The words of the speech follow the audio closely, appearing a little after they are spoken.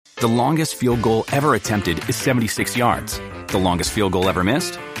The longest field goal ever attempted is 76 yards. The longest field goal ever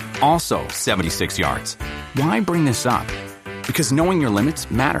missed? Also 76 yards. Why bring this up? Because knowing your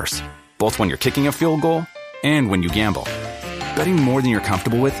limits matters, both when you're kicking a field goal and when you gamble. Betting more than you're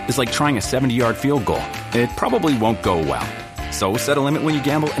comfortable with is like trying a 70-yard field goal. It probably won't go well. So set a limit when you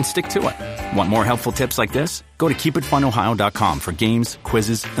gamble and stick to it. Want more helpful tips like this? Go to keepitfunohio.com for games,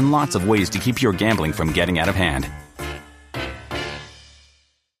 quizzes, and lots of ways to keep your gambling from getting out of hand.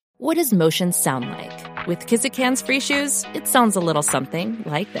 What does motion sound like? With Kizikans free shoes, it sounds a little something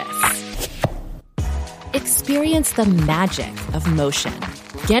like this. Experience the magic of motion.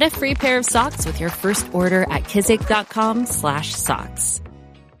 Get a free pair of socks with your first order at kizik.com/socks.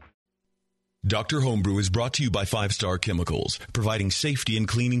 Dr. Homebrew is brought to you by 5 Star Chemicals, providing safety and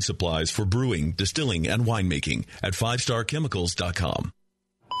cleaning supplies for brewing, distilling, and winemaking at 5starchemicals.com.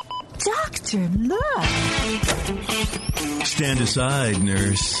 Doctor, look! Stand aside,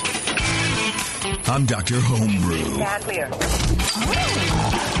 nurse. I'm Dr. Homebrew. Stand clear.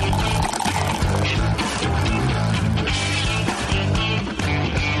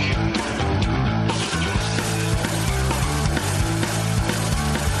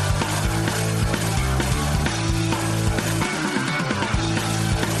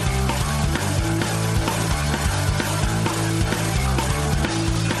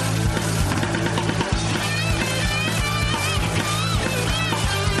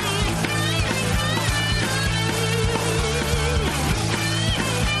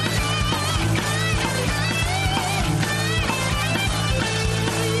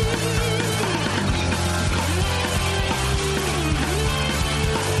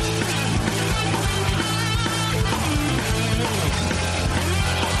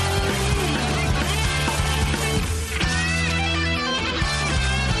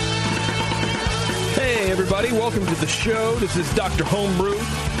 Welcome to the show. This is Dr. Homebrew,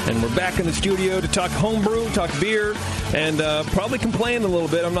 and we're back in the studio to talk homebrew, talk beer, and probably complain a little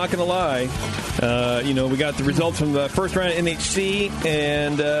bit. I'm not going to lie. We got the results from the first round of NHC,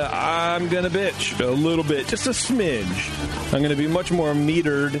 and I'm going to bitch a little bit, just a smidge. I'm going to be much more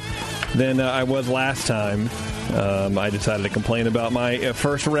metered than I was last time. I decided to complain about my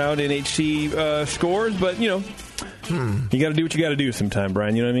first round NHC scores, but, you got to do what you got to do sometime,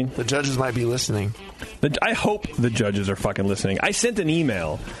 Brian. You know what I mean? The judges might be listening. I hope the judges are fucking listening. I sent an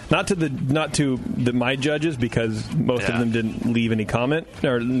email, not to my judges, because most of them didn't leave any comment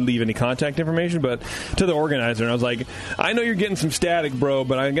or leave any contact information, but to the organizer. And I was like, I know you're getting some static, bro,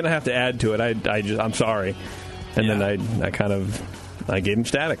 but I'm gonna have to add to it. I'm sorry. And then I gave him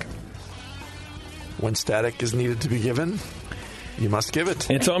static. When static is needed to be given, you must give it.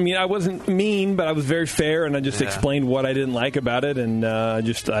 And so, I wasn't mean, but I was very fair, and I just explained what I didn't like about it, and I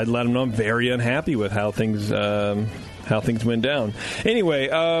let them know I'm very unhappy with how things went down. Anyway,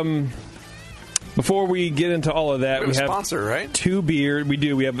 before we get into all of that, we have a sponsor, right? 2 beers. We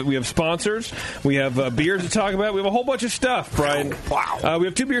do. We have sponsors. We have beers to talk about. We have a whole bunch of stuff, Brian. Wow. We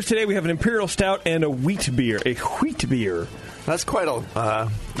have 2 beers today. We have an Imperial Stout and a wheat beer. That's quite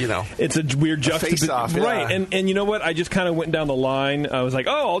it's a weird juxtaposition. Face-off, right, and you know what? I just kind of went down the line. I was like,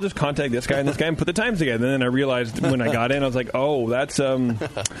 I'll just contact this guy and this guy and put the times together. And then I realized when I got in, I was like, that's,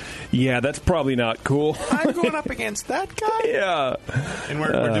 that's probably not cool. I'm going up against that guy? Yeah. And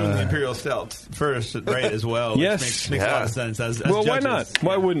we're doing the Imperial Stout first, right, as well. Yes. Which makes a lot of sense. As well, judges. Why not?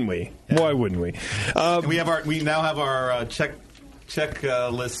 Why wouldn't we? Yeah. Why wouldn't we? We now have our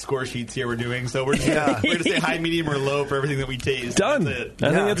checklist score sheets here we're doing, so we're just going to say high, medium, or low for everything that we taste. Done. That's it.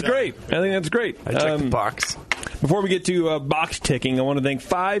 I think that's great. I checked the box. Before we get to box ticking, I want to thank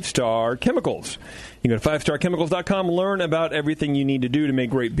 5 Star Chemicals. You can go to 5starchemicals.com, learn about everything you need to do to make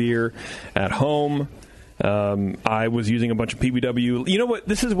great beer at home. I was using a bunch of PBW. You know what?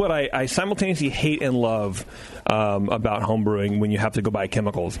 This is what I simultaneously hate and love about homebrewing when you have to go buy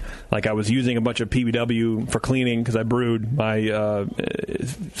chemicals. Like, I was using a bunch of PBW for cleaning because I brewed my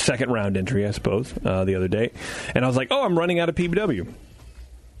second round entry, I suppose, the other day. And I was like, I'm running out of PBW.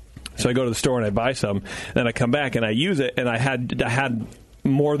 So I go to the store and I buy some. Then I come back and I use it, and I had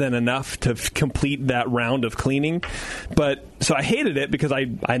more than enough to complete that round of cleaning. But so I hated it because I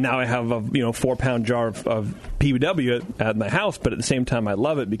now have a 4-pound jar of PBW at my house, but at the same time I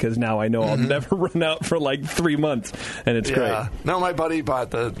love it because now I know I'll never run out for like 3 months, and it's great. No, my buddy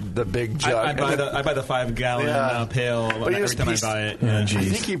bought the big jug. I buy the 5-gallon pail every time I buy it. I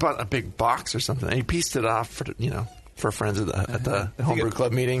think he bought a big box or something, and he pieced it off for friends at the homebrew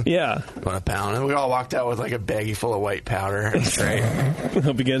club meeting. Yeah. About a pound. And we all walked out with like a baggie full of white powder. It was great. I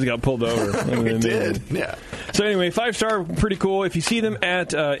hope you guys got pulled over. We did. Yeah. So anyway, 5-star, pretty cool. If you see them at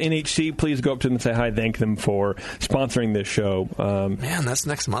NHC, please go up to them and say hi. Thank them for sponsoring this show. Man, that's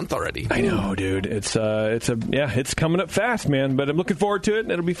next month already. I know, dude. It's coming up fast, man. But I'm looking forward to it,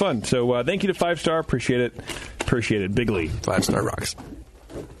 and it'll be fun. So thank you to 5-star. Appreciate it, bigly. 5-star rocks.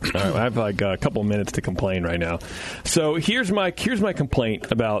 All right, I have like a couple minutes to complain right now. So here's my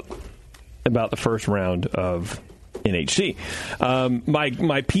complaint about the first round of NHC.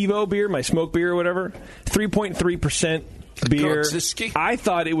 My Pivo beer, my smoke beer or whatever, 3.3% beer. I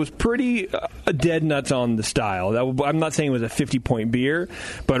thought it was pretty dead nuts on the style. I'm not saying it was a 50-point beer,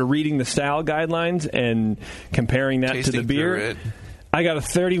 but reading the style guidelines and comparing that to the beer, I got a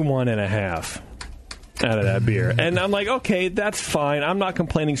 31.5 out of that beer. And I'm like, okay, that's fine. I'm not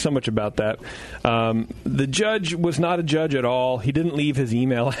complaining so much about that. The judge was not a judge at all. He didn't leave his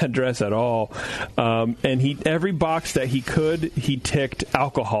email address at all. And every box that he could, he ticked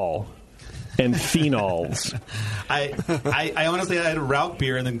alcohol and phenols. I honestly, I had a Rauch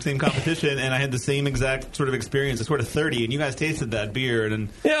beer in the same competition, and I had the same exact sort of experience. It's sort of 30, and you guys tasted that beer, and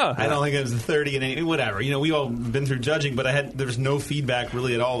I don't think it was a 30 and any, whatever. You know, we all been through judging, but there was no feedback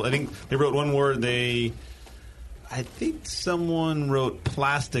really at all. I think they wrote one word. I think someone wrote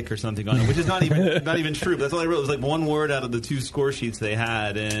plastic or something on it, which is not even true. But that's all I wrote. It was like one word out of the 2 score sheets they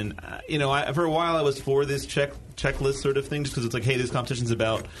had. And, for a while I was for this checklist sort of thing, just because it's like, hey, this competition's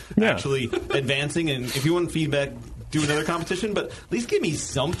about actually advancing. And if you want feedback, do another competition. But at least give me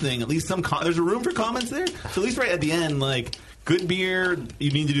something. At least there's a room for comments there. So at least right at the end, like, good beer,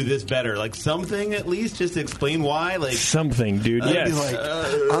 you need to do this better. Like something at least, just to explain why. Like something, dude. Yes.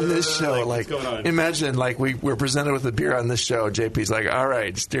 On this show, like imagine like we're presented with a beer on this show. JP's like, all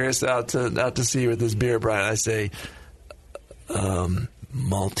right, steer us out to sea with this beer, Brian. I say,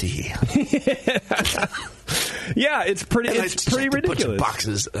 malty. Yeah, it's pretty. And it's pretty ridiculous. A bunch of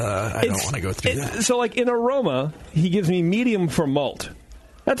boxes. I don't want to go through that. So, like in aroma, he gives me medium for malt.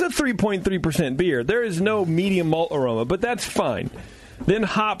 That's a 3.3% beer. There is no medium malt aroma, but that's fine. Then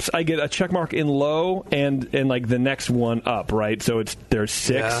hops, I get a check mark in low and like the next one up, right? So there's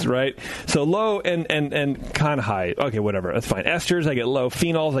 6, right? So low and kind of high. Okay, whatever. That's fine. Esters, I get low.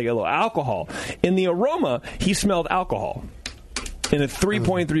 Phenols, I get low. Alcohol. In the aroma, he smelled alcohol in a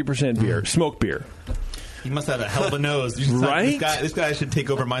 3.3% beer, smoke beer. He must have a hell of a nose. Right? This guy should take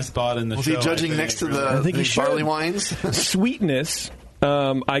over my spot in the show. Was he judging next to the barley wines? Sweetness.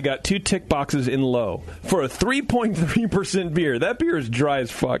 I got 2 tick boxes in low for a 3.3% beer. That beer is dry as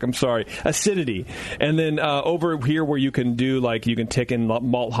fuck. I'm sorry. Acidity. And then over here where you can do, like, you can tick in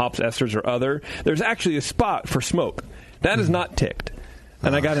malt, hops, esters, or other, there's actually a spot for smoke. That is not ticked.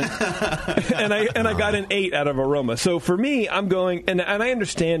 And I got I got an 8 out of aroma. So for me, I'm going, and I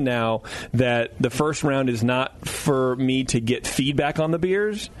understand now that the first round is not for me to get feedback on the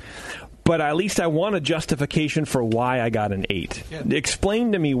beers. But at least I want a justification for why I got an 8. Yeah.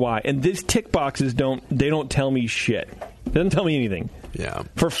 Explain to me why. And these tick boxes don't tell me shit. It doesn't tell me anything. Yeah.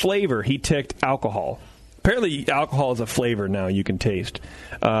 For flavor, he ticked alcohol. Apparently, alcohol is a flavor now you can taste.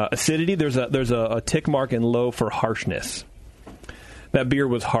 Acidity, there's a tick mark in low for harshness. That beer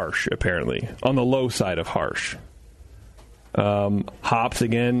was harsh, apparently, on the low side of harsh. Hops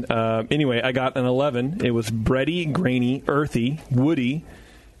again. Anyway, I got an 11. It was bready, grainy, earthy, woody,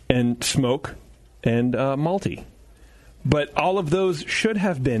 and smoke, and malty. But all of those should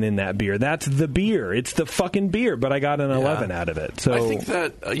have been in that beer. That's the beer. It's the fucking beer, but I got an 11 out of it. So I think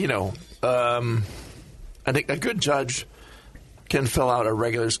that, I think a good judge can fill out a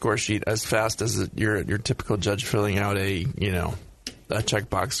regular score sheet as fast as your typical judge filling out a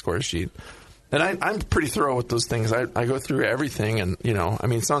checkbox score sheet. And I'm pretty thorough with those things. I go through everything, and,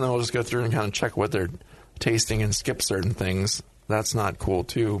 some of them will just go through and kind of check what they're tasting and skip certain things. That's not cool,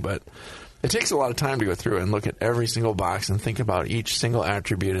 too, but it takes a lot of time to go through and look at every single box and think about each single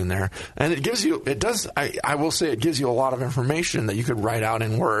attribute in there. And I will say it gives you a lot of information that you could write out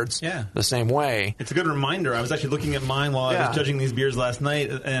in words the same way. It's a good reminder. I was actually looking at mine while I was judging these beers last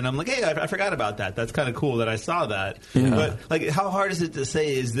night, and I'm like, hey, I forgot about that. That's kind of cool that I saw that. Yeah. But, like, how hard is it to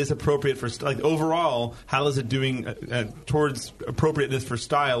say, is this appropriate for, like, overall, how is it doing towards appropriateness for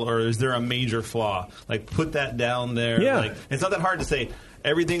style, or is there a major flaw? Like, put that down there. Yeah. Like, it's not that hard to say,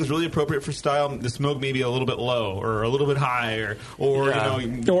 everything's really appropriate for style. The smoke may be a little bit low or a little bit high, or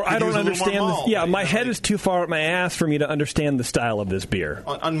I don't understand this. Yeah, my head is too far up my ass for me to understand the style of this beer.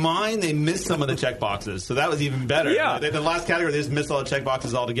 On mine, they missed some of the check boxes, so that was even better. Yeah. The last category, they just missed all the check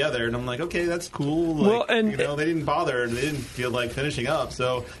boxes altogether, and I'm like, okay, that's cool. Like, well, and they didn't bother, and they didn't feel like finishing up,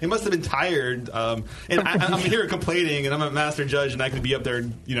 so they must have been tired. And I'm here complaining, and I'm a master judge, and I could be up there,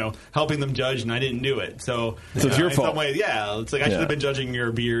 helping them judge, and I didn't do it. So it's your fault. In some way, it's like I should have been judging bring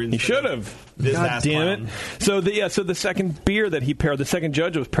your beer. He should have. God damn it! So the second beer that he paired, the second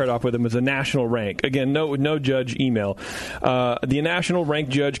judge was paired off with him was a national rank. Again, no judge email. The national rank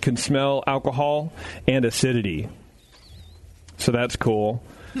judge can smell alcohol and acidity, so that's cool.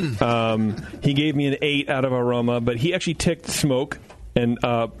 He gave me an 8 out of aroma, but he actually ticked smoke, and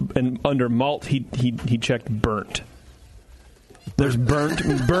under malt he checked burnt. There's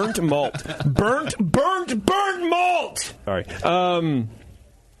burnt malt. Burnt malt! Sorry.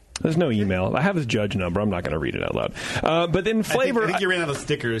 There's no email. I have his judge number. I'm not going to read it out loud. But then flavor... I think you ran out of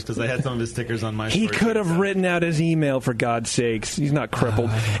stickers because I had some of his stickers on my He could have written out his email, for God's sakes. He's not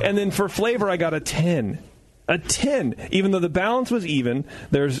crippled. And then for flavor, I got a 10. A 10. Even though the balance was even,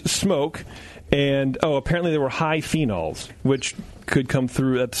 there's smoke, and, apparently there were high phenols, which could come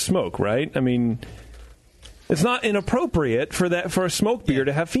through at the smoke, right? I mean... It's not inappropriate for a smoke beer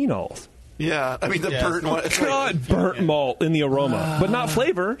to have phenols. Yeah, I mean, the burnt one. God, burnt malt in the aroma, but not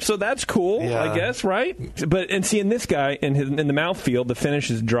flavor, so that's cool, I guess, right? And see, in this guy, in the mouthfeel, the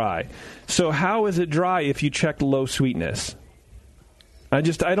finish is dry. So how is it dry if you checked low sweetness? I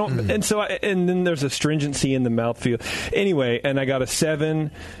don't, and then there's a stringency in the mouthfeel. Anyway, and I got a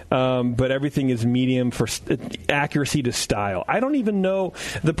 7, but everything is medium for accuracy to style. I don't even know.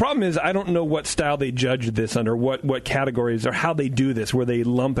 The problem is I don't know what style they judged this under, what categories, or how they do this, where they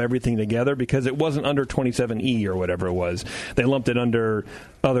lump everything together, because it wasn't under 27E or whatever it was. They lumped it under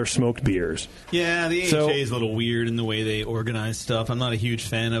other smoked beers. Yeah, the AHA is a little weird in the way they organize stuff. I'm not a huge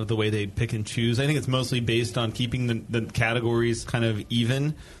fan of the way they pick and choose. I think it's mostly based on keeping the categories kind of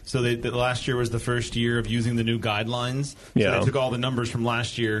even. So the last year was the first year of using the new guidelines. So they took all the numbers from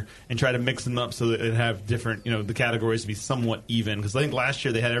last year and tried to mix them up so that it'd have different, the categories to be somewhat even. Because I think last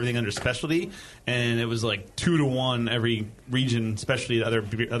year they had everything under specialty, and it was like 2-to-1 every region, specialty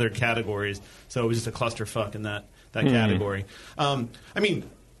other categories. So it was just a clusterfuck in that category. I mean,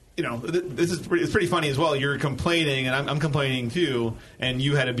 it's pretty funny as well. You're complaining, and I'm complaining too, and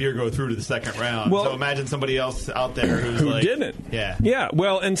you had a beer go through to the second round. Well, so imagine somebody else out there who didn't. Yeah.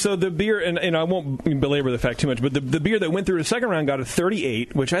 Well, and so the beer, and I won't belabor the fact too much, but the beer that went through the second round got a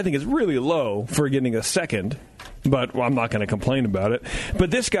 38, which I think is really low for getting a second. But I'm not going to complain about it.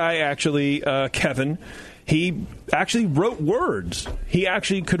 But this guy actually, Kevin, he actually wrote words. He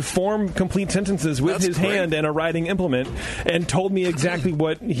actually could form complete sentences with his hand and a writing implement, and told me exactly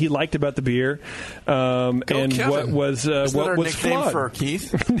what he liked about the beer, and Kevin. what was flawed. For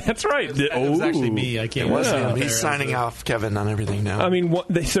Keith? That's right. That was actually me. I can't. He's signing off Kevin on everything now. I mean,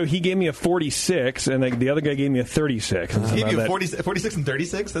 so he gave me a 46, and the other guy gave me a 36. He gave you a 46 and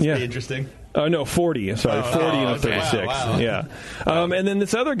 36? That's pretty interesting. No, 40. Sorry, 40 and a 36. Wow. Yeah. And then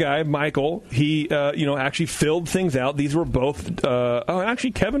this other guy, Michael, he actually filled things out. These were both.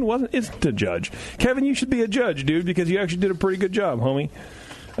 Actually, Kevin isn't a judge. Kevin, you should be a judge, dude, because you actually did a pretty good job, homie.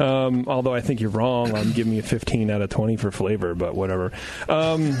 Although I think you're wrong. I'm giving you a 15 out of 20 for flavor, but whatever.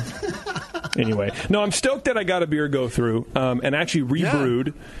 Anyway, no, I'm stoked that I got a beer go through and actually rebrewed.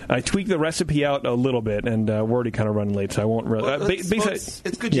 Yeah. I tweaked the recipe out a little bit, and we're already kind of running late, so I won't really. It's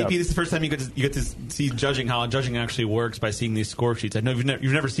good, JP. This is the first time you get to see how judging actually works by seeing these score sheets. I know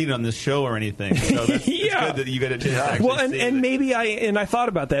you've never seen it on this show or anything, so it's good that you get a chance to actually see it. Maybe I thought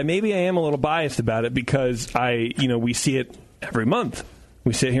about that. Maybe I am a little biased about it because we see it every month.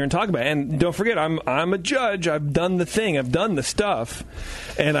 We sit here and talk about it. And don't forget, I'm a judge. I've done the thing. I've done the stuff.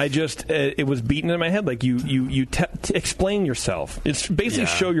 And I just, it was beaten in my head. Like, you explain yourself. It's basically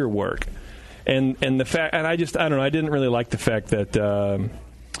show your work. And the fact, and I don't know, I didn't really like the fact that,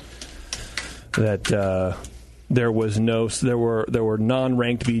 there were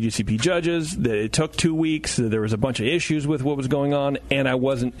non-ranked BGCP judges. That it took 2 weeks. There was a bunch of issues with what was going on, and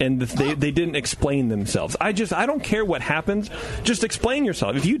they didn't explain themselves. I don't care what happens. Just explain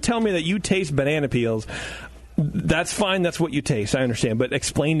yourself. If you tell me that you taste banana peels, that's fine. That's what you taste. I understand. But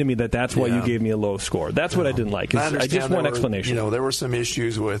explain to me that's why you gave me a low score. That's what I didn't like. I just want explanation. There were some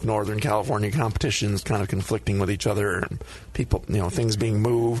issues with Northern California competitions kind of conflicting with each other, and people, things being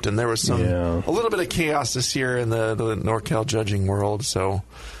moved, and there was a little bit of chaos this year in the NorCal judging world. So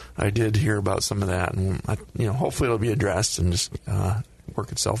I did hear about some of that, and hopefully it'll be addressed and just work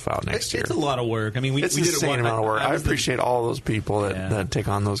itself out next year. It's a lot of work. I mean, we did an insane amount of work. I appreciate all those people that take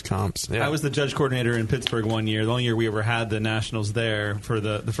on those comps. Yeah. I was the judge coordinator in Pittsburgh one year, the only year we ever had the nationals there for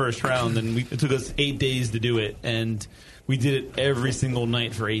the first round, and it took us 8 days to do it, and we did it every single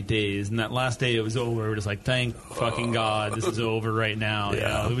night for 8 days. And that last day it was over. We were just like, thank fucking God this is over right now.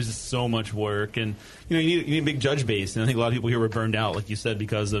 Yeah. It was just so much work. And, you need a big judge base. And I think a lot of people here were burned out, like you said,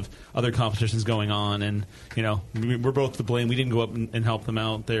 because of other competitions going on. And, we're both to blame. We didn't go up and help them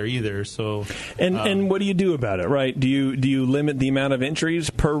out there either. So, and what do you do about it, right? Do you limit the amount of entries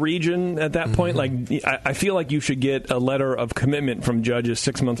per region at that point? Like, I feel like you should get a letter of commitment from judges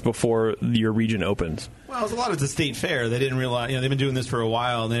 6 months before your region opens. Well, a lot of it's a state fair. They didn't realize, they've been doing this for a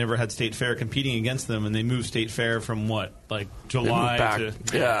while, and they never had state fair competing against them, and they moved state fair from July to...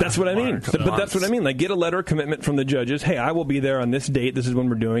 Yeah. That's what I mean. But that's what I mean. Like, get a letter of commitment from the judges. Hey, I will be there on this date. This is when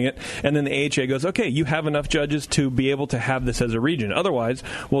we're doing it. And then the AHA goes, okay, you have enough judges to be able to have this as a region. Otherwise,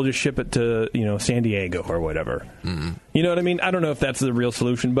 we'll just ship it to, San Diego or whatever. Mm-hmm. You know what I mean? I don't know if that's the real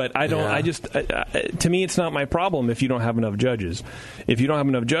solution, but I don't. Yeah. To me, it's not my problem if you don't have enough judges. If you don't have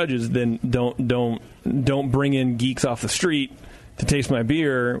enough judges, then don't bring in geeks off the street to taste my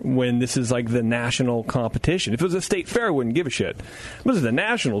beer when this is like the national competition. If it was a state fair, I wouldn't give a shit. This is the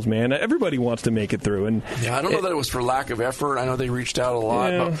nationals, man. Everybody wants to make it through. And I don't know that it was for lack of effort. I know they reached out a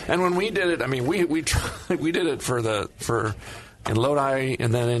lot. Yeah. And when we did it, I mean, we did it for in Lodi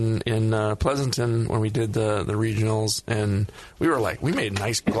and then in Pleasanton when we did the regionals, and we made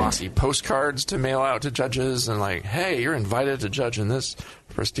nice glossy postcards to mail out to judges and like, hey, you're invited to judge in this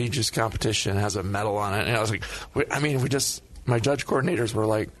prestigious competition, has a medal on it. And I was like, my judge coordinators were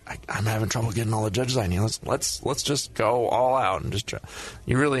like, I'm having trouble getting all the judges I need. Let's just go all out and just try.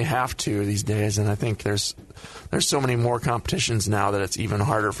 You really have to these days, and I think there's so many more competitions now that it's even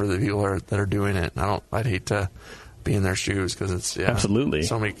harder for the people that are doing it. I'd hate to be in their shoes because it's absolutely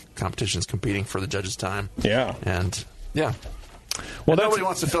so many competitions competing for the judges' time. Yeah, and yeah. Well, nobody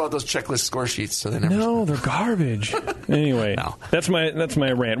wants to fill out those checklist score sheets, so they never. No, they're garbage. Anyway, that's my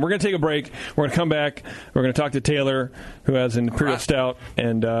rant. We're going to take a break. We're going to come back. We're going to talk to Taylor, who has an Imperial Stout,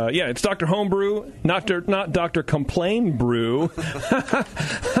 and it's Dr. Homebrew, not Dr. Complain Brew.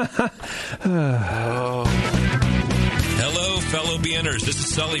 Hello, fellow BNers. This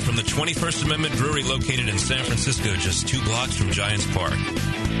is Sully from the 21st Amendment Brewery located in San Francisco, just 2 blocks from Giants Park.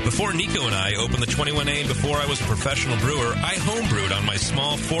 Before Nico and I opened the 21A and before I was a professional brewer, I homebrewed on my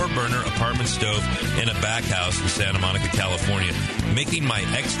small 4-burner apartment stove in a back house in Santa Monica, California, making my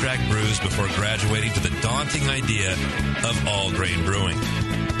extract brews before graduating to the daunting idea of all-grain brewing.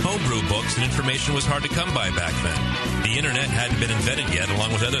 Homebrew books and information was hard to come by back then. The internet hadn't been invented yet,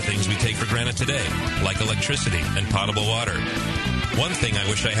 along with other things we take for granted today, like electricity and potable water. One thing I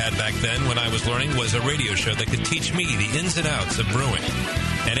wish I had back then when I was learning was a radio show that could teach me the ins and outs of brewing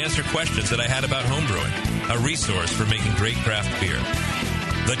and answer questions that I had about homebrewing, a resource for making great craft beer.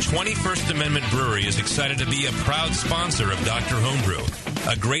 The 21st Amendment Brewery is excited to be a proud sponsor of Dr. Homebrew,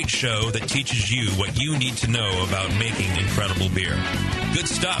 a great show that teaches you what you need to know about making incredible beer. Good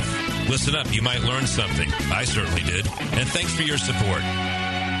stuff. Listen up, you might learn something. I certainly did. And thanks for your support.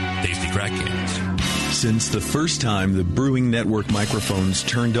 Tasty Crack Cans. Since the first time the Brewing Network microphones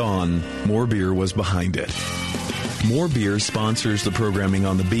turned on, More Beer was behind it. More Beer sponsors the programming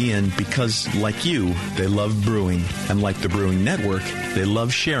on the BN because, like you, they love brewing. And like the Brewing Network, they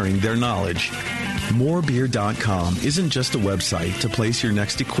love sharing their knowledge. Morebeer.com isn't just a website to place your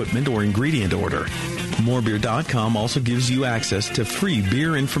next equipment or ingredient order. Morebeer.com also gives you access to free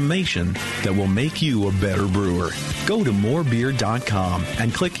beer information that will make you a better brewer. Go to morebeer.com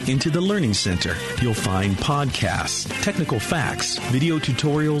and click into the Learning Center. You'll find podcasts, technical facts, video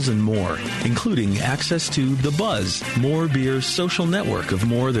tutorials, and more, including access to The Buzz, More Beer's social network of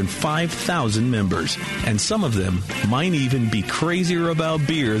more than 5,000 members. And some of them might even be crazier about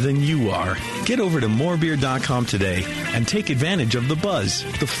beer than you are. Get over to morebeer.com today and take advantage of The Buzz,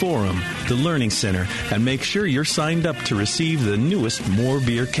 the forum, the Learning Center, and make sure you're signed up to receive the newest More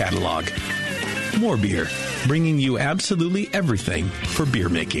Beer catalog. More Beer, bringing you absolutely everything for beer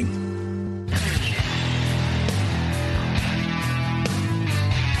making.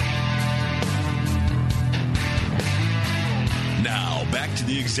 Now, back to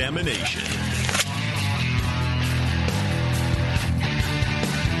the examination.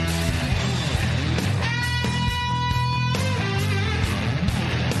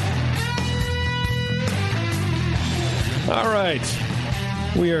 All right.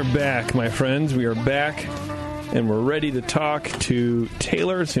 We are back, my friends. We are back, and we're ready to talk to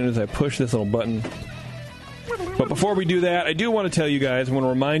Taylor as soon as I push this little button. But before we do that, I do want to tell you guys, I want to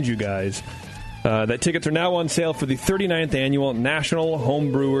remind you guys, that tickets are now on sale for the 39th Annual National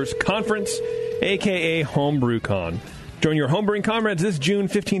Homebrewers Conference, a.k.a. HomebrewCon. Join your homebrewing comrades this June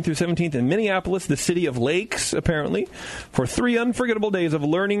 15th through 17th in Minneapolis, the city of lakes, apparently, for 3 unforgettable days of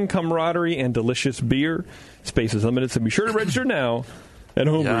learning, camaraderie, and delicious beer. Space is limited, so be sure to register now at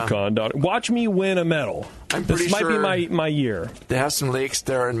homebrewcon. Watch me win a medal. This might be my year. They have some lakes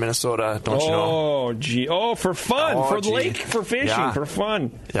there in Minnesota, don't you know? Oh, gee. Oh, for fun. For lake, for fishing, for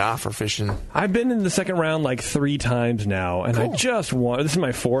fun. Yeah, for fishing. I've been in the second round like 3 times now, and I just want. This is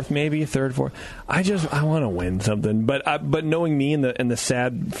my 4th, maybe 3rd, 4th. I want to win something, but knowing me and the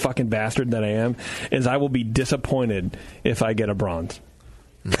sad fucking bastard that I am, is I will be disappointed if I get a bronze.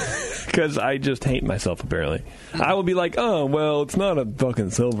 Because I just hate myself, apparently. I will be like, oh, well, it's not a fucking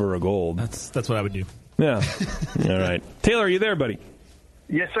silver or gold. That's what I would do. Yeah. All right. Taylor, are you there, buddy?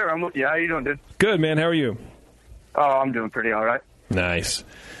 Yes, sir. I'm with you. How you doing, dude? Good, man. How are you? Oh, I'm doing pretty all right. Nice.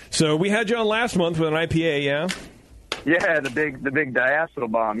 So we had you on last month with an IPA, yeah? Yeah, the big diacetyl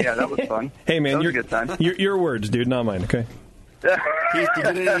bomb. Yeah, that was fun. Hey, man, that was a good time. Your words, dude, not mine, okay? Did you get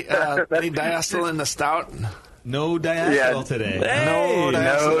any diacetyl in the stout? No diacetyl today. Hey, no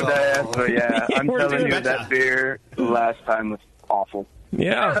diacetyl, yeah. I'm telling you, that beer last time was awful.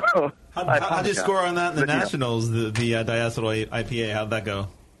 Yeah. How'd you score on that in the Nationals, the diacetyl IPA? How'd that go?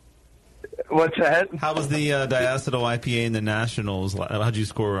 What's that? How was the diacetyl IPA in the Nationals? How'd you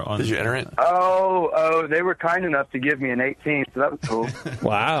score on? Did you enter it? Oh, they were kind enough to give me an 18, so that was cool.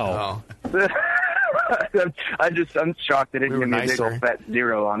 Wow. I'm shocked they didn't give me a big old fat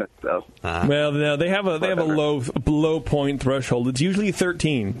 0 on it. So. Well, no, they have a low point threshold. It's usually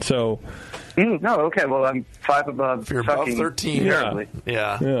 13. So. No, okay. Well, I'm 5 above. If you're above 13,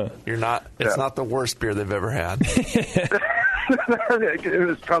 yeah. You're not. It's not the worst beer they've ever had. It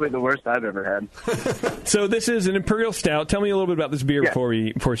was probably the worst I've ever had. So this is an Imperial Stout. Tell me a little bit about this beer before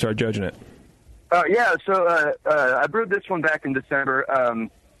we start judging it. So I brewed this one back in December.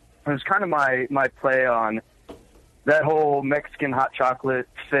 It was kind of my play on that whole Mexican hot chocolate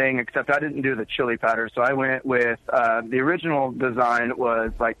thing, except I didn't do the chili powder. So I went with the original design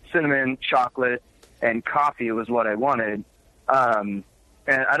was like cinnamon, chocolate, and coffee was what I wanted. And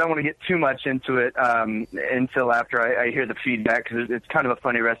I don't want to get too much into it until after I hear the feedback, because it's kind of a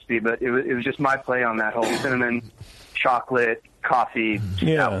funny recipe, but it was just my play on that whole cinnamon, chocolate, coffee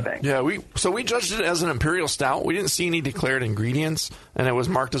stout thing. Yeah, we judged it as an Imperial Stout. We didn't see any declared ingredients, and it was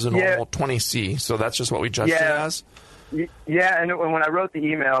marked as a normal 20C, so that's just what we judged it as. Yeah, and when I wrote the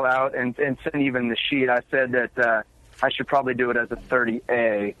email out and sent even the sheet, I said that I should probably do it as a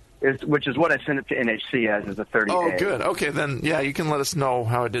 30A. Which is what I sent it to NHC as a 30A. Oh, good. Okay, then, you can let us know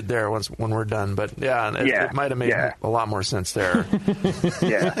how it did there when we're done. But, it might have made a lot more sense there.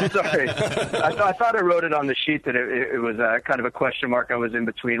 Sorry. I thought I wrote it on the sheet that it was kind of a question mark. I was in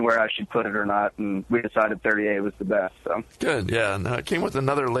between where I should put it or not, and we decided 30A was the best. So good, yeah. No, it came with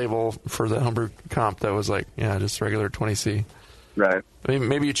another label for the Homebrew comp that was like, just regular 20C. Right. I mean,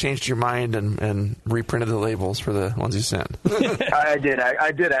 maybe you changed your mind and reprinted the labels for the ones you sent. I did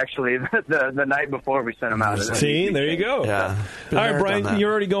actually. The night before we sent them out. See, there you go. Yeah. All right, Brian,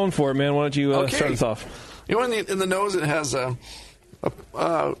 you're already going for it, man. Why don't you start us off? You know, in the nose, it has a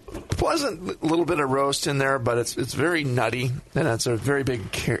pleasant little bit of roast in there, but it's very nutty, and it's a very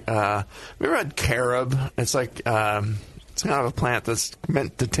big. Have you ever had carob? It's like. It's kind of a plant that's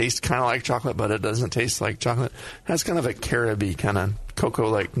meant to taste kind of like chocolate, but it doesn't taste like chocolate. It has kind of a carob-y kind of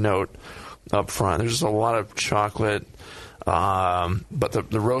cocoa-like note up front. There's just a lot of chocolate, but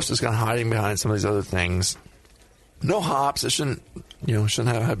the roast is kind of hiding behind some of these other things. No hops. It shouldn't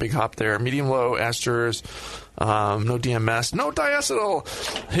have a big hop there. Medium-low esters, no DMS, no diacetyl.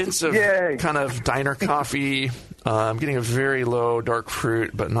 Hints of kind of diner coffee. I'm getting a very low dark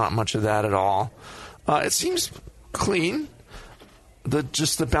fruit, but not much of that at all. It seems clean.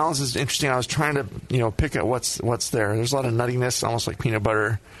 The balance is interesting. I was trying to pick at what's there. There's a lot of nuttiness, almost like peanut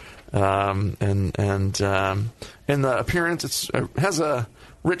butter, and in the appearance, it has a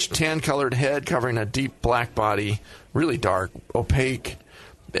rich tan colored head covering a deep black body, really dark, opaque,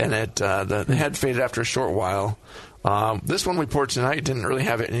 and the head faded after a short while. This one we poured tonight didn't really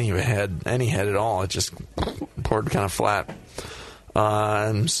have any head at all. It just poured kind of flat,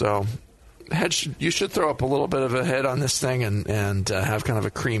 and so. You should throw up a little bit of a head on this thing and have kind of a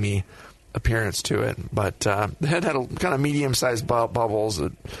creamy appearance to it. But the head had a kind of medium-sized bubbles.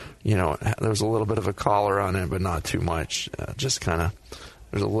 There was a little bit of a collar on it, but not too much. Just kind of,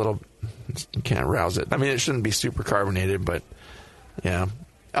 there's a little, you can't rouse it. I mean, it shouldn't be super carbonated, but yeah.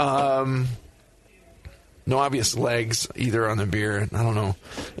 No obvious legs either on the beer. I don't know.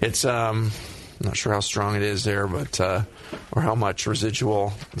 It's, not sure how strong it is there, but or how much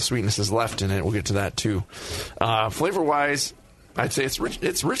residual sweetness is left in it. We'll get to that too. Flavor-wise, I'd say it's rich.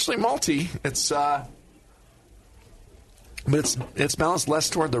 It's richly malty. It's but it's balanced less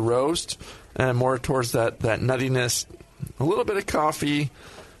toward the roast and more towards that nuttiness, a little bit of coffee,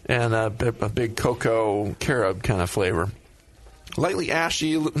 and a big cocoa carob kind of flavor. Lightly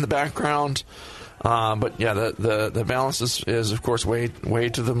ashy in the background, but yeah, the balance is of course way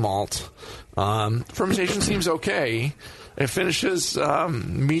to the malt. Fermentation seems okay. It finishes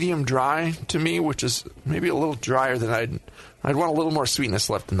medium dry to me, which is maybe a little drier than I'd want a little more sweetness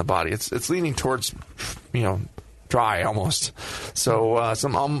left in the body. It's leaning towards, dry almost. So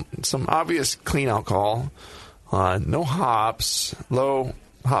some obvious clean alcohol, no hops, low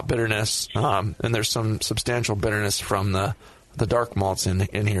hop bitterness, and there's some substantial bitterness from the dark malts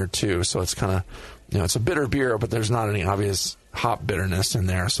in here too. So it's kind of, it's a bitter beer, but there's not any obvious hop bitterness in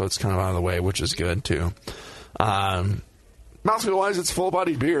there. So it's kind of out of the way, which is good too. Mouthfeel-wise, it's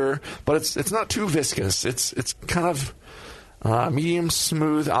full-bodied beer, but it's not too viscous. It's kind of medium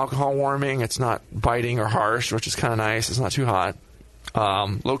smooth alcohol warming. It's not biting or harsh, which is kind of nice. It's not too hot.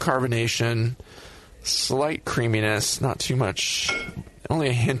 Low carbonation, slight creaminess, not too much. Only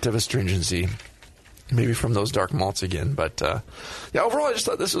a hint of astringency, maybe from those dark malts again. But overall, I just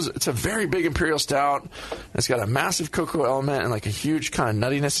thought it's a very big imperial stout. It's got a massive cocoa element and like a huge kind of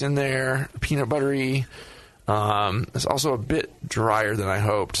nuttiness in there, peanut buttery. It's also a bit drier than I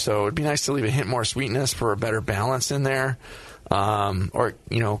hoped, so it'd be nice to leave a hint more sweetness for a better balance in there. I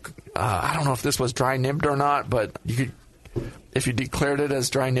don't know if this was dry nibbed or not, but you could, if you declared it as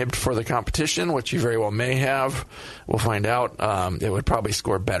dry nibbed for the competition, which you very well may have, we'll find out, it would probably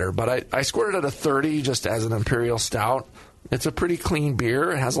score better. But I scored it at a 30 just as an imperial stout. It's a pretty clean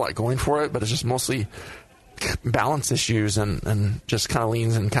beer. It has a lot going for it, but it's just mostly balance issues and just kind of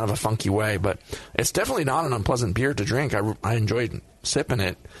leans in kind of a funky way. But it's definitely not an unpleasant beer to drink. I enjoyed sipping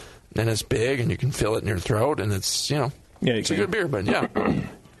it, and it's big, and you can feel it in your throat, and it's, it's a good beer. But yeah,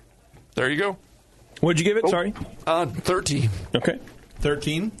 there you go. What'd you give it? Sorry? 30. Okay.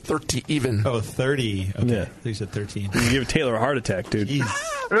 13? 30 even. Oh, 30. Okay. Yeah. You said 13. You give Taylor a heart attack, dude. It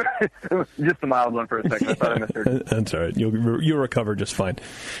was just a mild one for a second. I thought I misheard. That's all right. You'll recover just fine.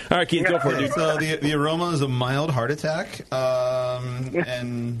 All right, Keith, go for it, dude. So the aroma is a mild heart attack. So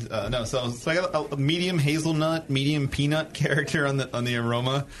I got a medium hazelnut, medium peanut character on the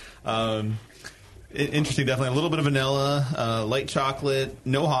aroma. Interesting, definitely. A little bit of vanilla, light chocolate,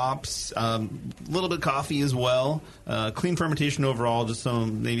 no hops, a little bit of coffee as well. Clean fermentation overall, just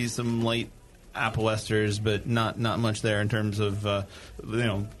maybe some light apple esters, but not much there in terms of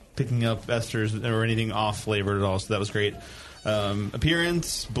picking up esters or anything off flavored at all. So that was great.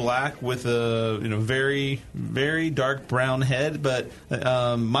 Appearance black with a very very dark brown head, but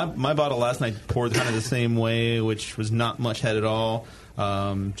my bottle last night poured kind of the same way, which was not much head at all.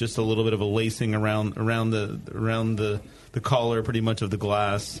 Just a little bit of a lacing around the collar, pretty much of the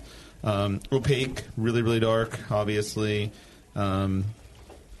glass. Opaque, really really dark, obviously.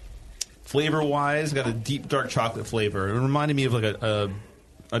 Flavor wise, got a deep dark chocolate flavor. It reminded me of like a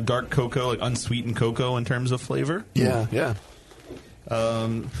dark cocoa, like unsweetened cocoa in terms of flavor. Yeah.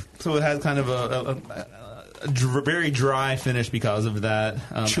 So it has kind of a very dry finish because of that.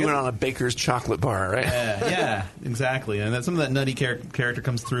 Chewing on a baker's chocolate bar, right? Yeah, exactly. And some of that nutty character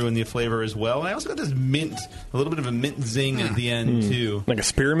comes through in the flavor as well. And I also got this mint, a little bit of a mint zing at the end too, like a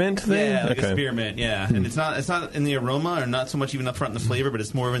spearmint thing. Yeah, like a spearmint. Yeah, and it's not in the aroma, or not so much even up front in the flavor, but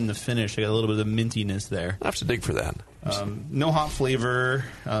it's more in the finish. I got a little bit of mintiness there. I have to dig for that. No hop flavor.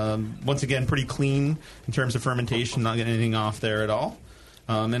 Once again, pretty clean in terms of fermentation. Not getting anything off there at all.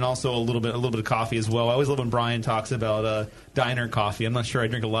 And also a little bit of coffee as well. I always love when Brian talks about diner coffee. I'm not sure I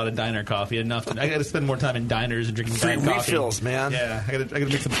drink a lot of diner coffee enough. I got to spend more time in diners and drinking diner coffee. Refills, man. Yeah, I got to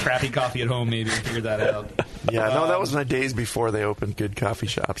make some crappy coffee at home maybe and figure that out. Yeah, that was my days before they opened good coffee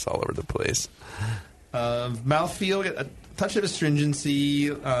shops all over the place. Mouthfeel, a touch of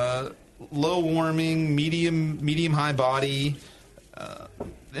astringency, low warming, medium high body,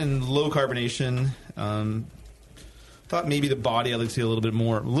 and low carbonation. Thought maybe the body, I'd like to see a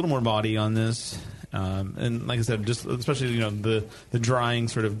little more body on this, and like I said, just especially the drying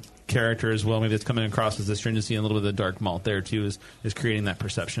sort of character as well. Maybe it's coming across as astringency, and a little bit of the dark malt there too is creating that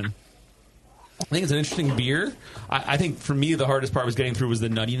perception. I think it's an interesting beer. I think for me the hardest part was getting through was the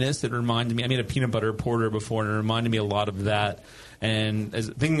nuttiness. It reminded me. I made a peanut butter porter before, and it reminded me a lot of that. And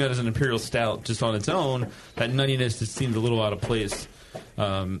thinking that as an imperial stout just on its own, that nuttiness just seemed a little out of place.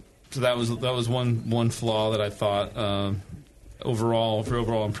 So that was one flaw that I thought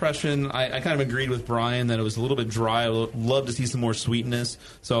overall impression. I kind of agreed with Brian that it was a little bit dry. I would love to see some more sweetness,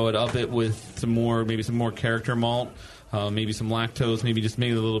 so I would up it with some more character malt. maybe some lactose, maybe just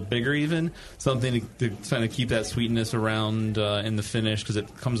make it a little bigger even. Something to kind of keep that sweetness around in the finish, because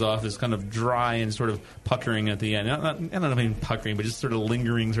it comes off as kind of dry and sort of puckering at the end. I don't know if I mean puckering, but just sort of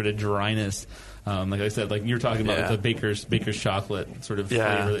lingering sort of dryness. Like I said, like you were talking about the baker's chocolate sort of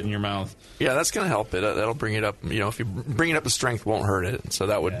flavor in your mouth. Yeah, that's going to help it. That'll bring it up. You know, if you bring it up, the strength won't hurt it. So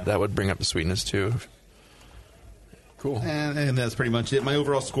that would bring up the sweetness too. Cool. And that's pretty much it. My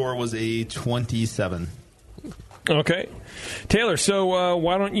overall score was a 27. Okay. Taylor, so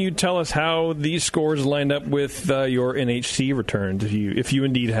why don't you tell us how these scores lined up with your NHC returns, if you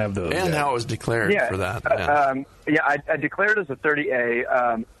indeed have those. And how it was declared for that. I declared as a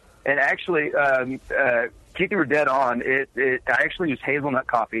 30A. And actually, Keith, you were dead on. I actually used hazelnut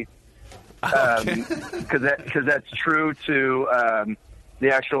coffee because that's true to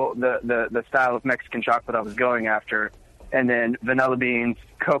the actual the style of Mexican chocolate I was going after. And then vanilla beans,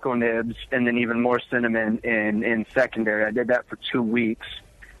 cocoa nibs, and then even more cinnamon in secondary. I did that for 2 weeks.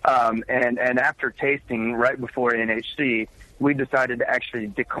 And after tasting right before NHC, we decided to actually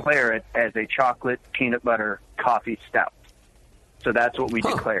declare it as a chocolate peanut butter coffee stout. So that's what we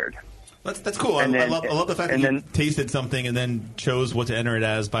declared. That's cool. I love the fact that you tasted something and then chose what to enter it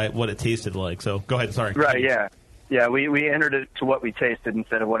as by what it tasted like. So go ahead. Sorry. Right, yeah. Yeah, we entered it to what we tasted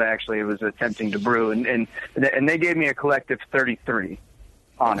instead of what actually it was attempting to brew. And they gave me a collective 33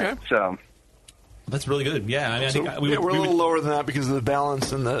 on it. So that's really good. Yeah, I mean, I think we're a little lower than that because of the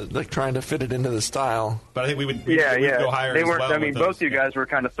balance and the trying to fit it into the style. But I think we would go higher. They weren't. As well I mean, both you guys were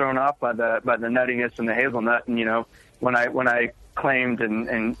kind of thrown off by the nuttiness and the hazelnut. And you know, when I claimed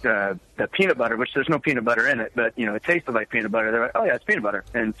and the peanut butter, which there's no peanut butter in it, but you know, it tasted like peanut butter. They're like, oh yeah, it's peanut butter,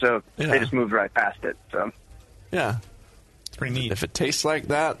 and so they just moved right past it. So yeah, it's pretty neat. If it tastes like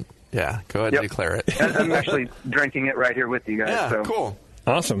that, go ahead and declare it. I'm actually drinking it right here with you guys. Yeah, so. Cool.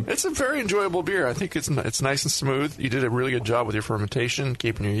 Awesome. It's a very enjoyable beer. I think it's nice and smooth. You did a really good job with your fermentation,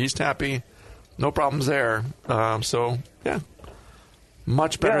 keeping your yeast happy. No problems there. Much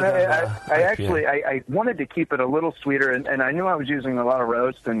better than I wanted to keep it a little sweeter, and I knew I was using a lot of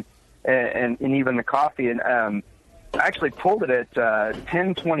roast and even the coffee, and I actually pulled it at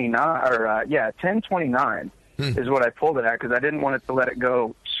 1029 1029 is what I pulled it at because I didn't want it to let it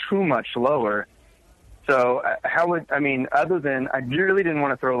go too much lower. So other than I really didn't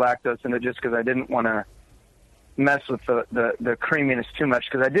want to throw lactose in it just because I didn't want to mess with the creaminess too much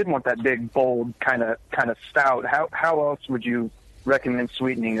because I did want that big bold kind of stout. How else would you recommend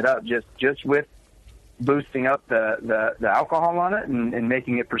sweetening it up? Just with boosting up the alcohol on it and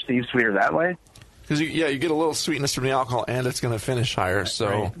making it perceived sweeter that way? Because you get a little sweetness from the alcohol and it's going to finish higher. So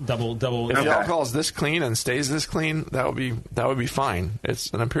right. Double. If the alcohol is this clean and stays this clean, that would be fine. It's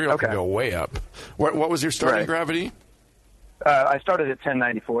an imperial can go way up. What was your starting gravity? I started at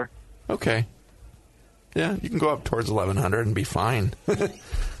 1094. Okay. Yeah, you can go up towards 1100 and be fine.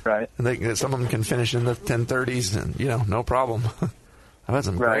 Right. And some of them can finish in the 1030s, and no problem. I've had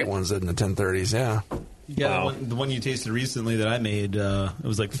some great ones in the 1030s. Yeah. Yeah, wow. The one you tasted recently that I made, it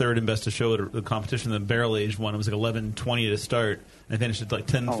was like third and best to show at the competition, the barrel aged one. It was like 11:20 to start. And I finished at like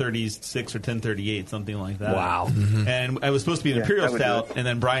 10:36 or 10:38, something like that. Wow. Mm-hmm. And I was supposed to be an imperial stout, and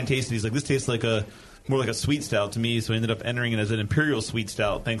then Brian tasted. He's like, "This tastes like more like a sweet stout to me." So I ended up entering it as an imperial sweet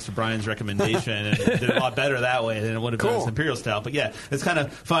stout, thanks to Brian's recommendation, and it did a lot better that way than it would have been as an imperial stout. But yeah, it's kind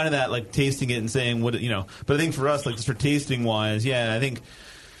of finding that, like tasting it and saying what But I think for us, like just for tasting wise, I think.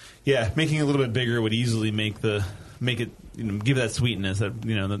 Yeah, making it a little bit bigger would easily make it give that sweetness that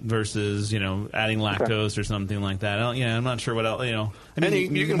versus adding lactose or something like that. I'm not sure what else. I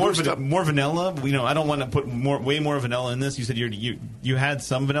mean, you can more vanilla. I don't want to put way more vanilla in this. You said you had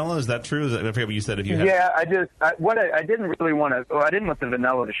some vanilla. Is that true? I forget what you said. If you had. Yeah, I didn't really want to. I didn't want the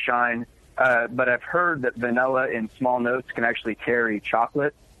vanilla to shine, but I've heard that vanilla in small notes can actually carry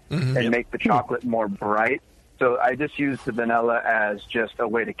chocolate and make the chocolate more bright. So I just used the vanilla as just a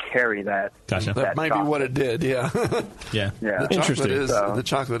way to carry that. Gotcha. That might be what it did, yeah. Yeah. The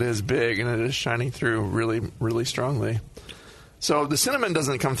chocolate is big, and it is shining through really, really strongly. So the cinnamon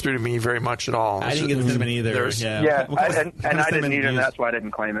doesn't come through to me very much at all. I didn't get the cinnamon either. I didn't either, and that's why I didn't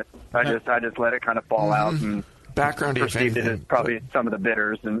claim it. I just let it kind of fall out and background perceived it as probably some of the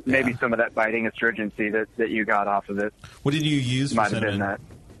bitters and maybe some of that biting astringency that you got off of it. What did you use for cinnamon? Might have been that.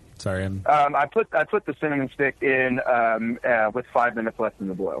 Sorry, I put the cinnamon stick in with 5 minutes left in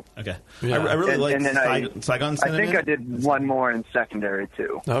the blow. Okay, yeah. I really like Saigon cinnamon. I think I did one more in secondary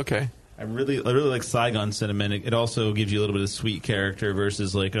too. Okay, I really like Saigon cinnamon. It also gives you a little bit of sweet character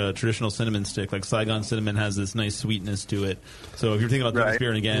versus like a traditional cinnamon stick. Like Saigon cinnamon has this nice sweetness to it. So if you're thinking about this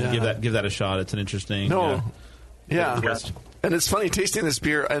beer again, give that a shot. It's an interesting. And it's funny tasting this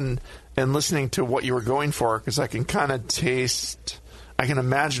beer, and and listening to what you were going for, because I can kind of I can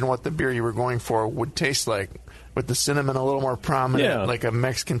imagine what the beer you were going for would taste like, with the cinnamon a little more prominent, like a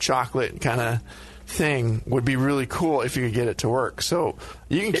Mexican chocolate kind of thing would be really cool if you could get it to work. So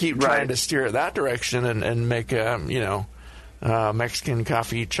you can keep trying to steer it that direction and make Mexican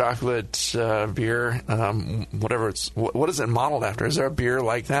coffee chocolate beer, whatever it's. What is it modeled after? Is there a beer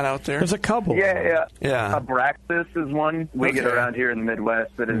like that out there? There's a couple. Yeah. Abraxas is one we get around here in the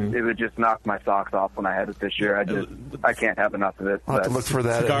Midwest, but it would just knock my socks off when I had it this year. I can't have enough of it. I'll have to look for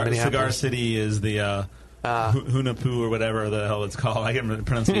that. Cigar City is the Hunapu or whatever the hell it's called. I can't remember the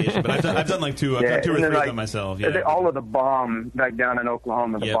pronunciation, but I've done like two or three of them myself. Yeah. All of the bomb back down in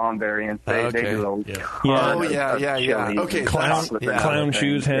Oklahoma, the bomb variants, they do Okay, Clown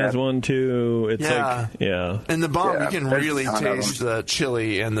Shoes has one too. It's and the bomb you can really taste the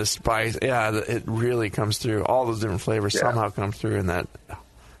chili and the spice. Yeah, it really comes through. All those different flavors somehow come through in that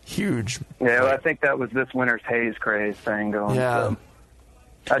huge. Yeah, well, I think that was this winter's haze craze thing going. Yeah. So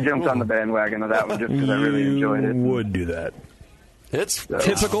I jumped on the bandwagon of that one just because I really enjoyed it. Would do that. It's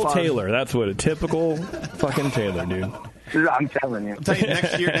typical Taylor. That's what a typical fucking Taylor, dude. I'm telling you.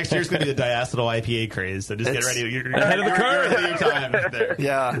 Next year's going to be the diacetyl IPA craze. So just get ready. You're ahead of the curve. Your time there.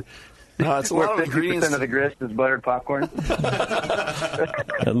 Yeah. No, it's a lot of ingredients. 50% of the grist is buttered popcorn.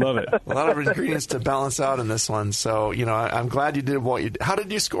 I love it. A lot of ingredients to balance out in this one. So, I'm glad you did what you did. How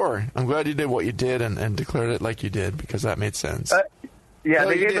did you score? I'm glad you did what you did and declared it like you did, because that made sense. Yeah,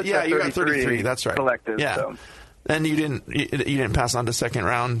 they gave us you got 33. That's right. Collective. Yeah, so. And you didn't pass on to second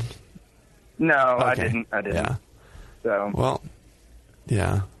round. No, okay. I didn't. Yeah. So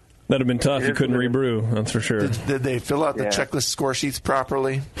yeah. That'd have been tough. You couldn't rebrew. That's for sure. Did they fill out the checklist score sheets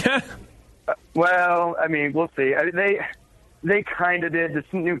properly? Well, I mean, we'll see. I mean, they kind of did. This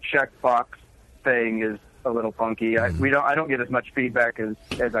new checkbox thing is a little funky. I don't get as much feedback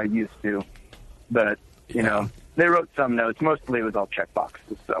as I used to, but they wrote some notes. Mostly it was all check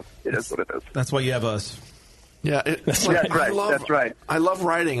boxes, so it is what it is. That's why you have us. Yeah, that's right. I love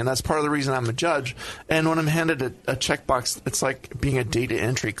writing, and that's part of the reason I'm a judge. And when I'm handed a checkbox, it's like being a data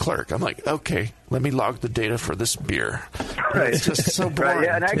entry clerk. I'm like, okay, let me log the data for this beer. Right. It's just so boring. Right,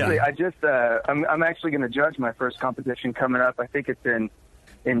 yeah, and actually, I'm actually going to judge my first competition coming up. I think it's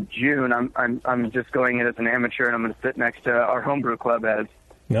in June. I'm just going in as an amateur, and I'm going to sit next to our homebrew club as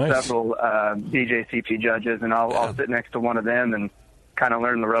several BJCP judges, and I'll sit next to one of them and kind of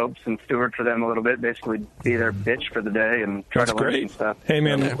learn the ropes and steward for them a little bit, basically be their bitch for the day and try to learn some stuff. Hey,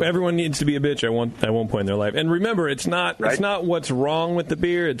 man, everyone needs to be a bitch at one point in their life. And remember, it's not what's wrong with the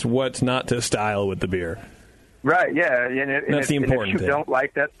beer, it's what's not to style with the beer. Right, yeah. And that's the important thing. If you don't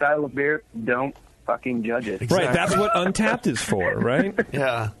like that style of beer, don't fucking judge it. Exactly. Right, that's what Untapped is for, right?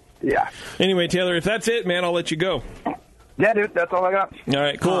 Yeah. Anyway, Taylor, if that's it, man, I'll let you go. Yeah, dude, that's all I got. All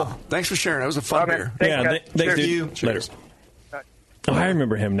right, cool. Thanks for sharing. It was a fun beer. Thanks, thanks, dude. Cheers. Oh, I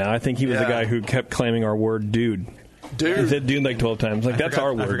remember him now. I think he was the guy who kept claiming our word, dude. He said dude like 12 times. That's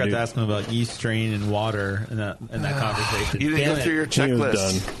our word, I forgot dude. to ask him about yeast strain and water in that conversation. You didn't go through your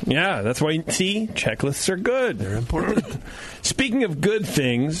checklist. Yeah, that's why, checklists are good. They're important. Speaking of good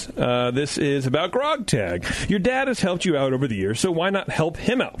things, this is about Grog Tag. Your dad has helped you out over the years, so why not help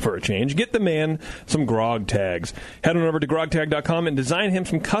him out for a change? Get the man some Grog Tags. Head on over to grogtag.com and design him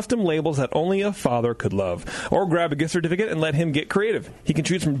some custom labels that only a father could love. Or grab a gift certificate and let him get creative. He can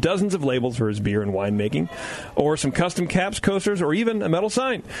choose from dozens of labels for his beer and winemaking, or some custom caps, coasters, or even a metal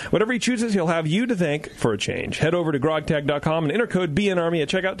sign. Whatever he chooses, he'll have you to thank for a change. Head over to grogtag.com and enter code BNARMY at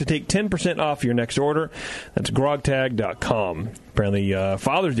checkout to take 10% off your next order. That's grogtag.com. Apparently,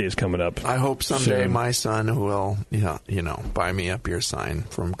 Father's Day is coming up. I hope someday my son will, buy me a beer sign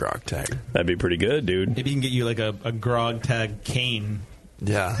from Grog Tag. That'd be pretty good, dude. Maybe he can get you like a Grog Tag cane.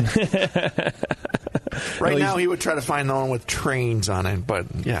 Yeah. Right now, he would try to find the one with trains on it,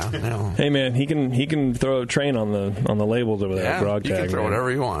 but no. Hey man, he can throw a train on the labels over there. Yeah, Grog Tag, you can throw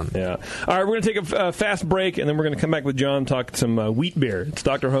whatever you want. Yeah. All right, we're gonna take a fast break, and then we're gonna come back with John, talk some wheat beer. It's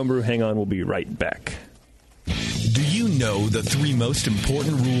Dr. Homebrew. Hang on, we'll be right back. Do you know the three most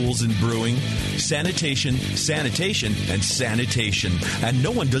important rules in brewing? Sanitation, sanitation, and sanitation. And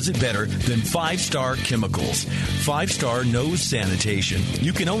no one does it better than 5-Star Chemicals. 5-Star knows sanitation.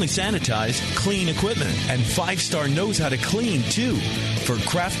 You can only sanitize clean equipment. And 5-Star knows how to clean, too. For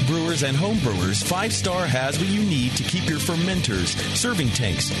craft brewers and home brewers, 5-Star has what you need to keep your fermenters, serving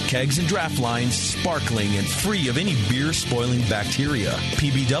tanks, kegs, and draft lines sparkling and free of any beer-spoiling bacteria.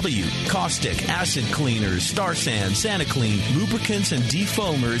 PBW, caustic, acid cleaners, Star San, Santa clean, lubricants and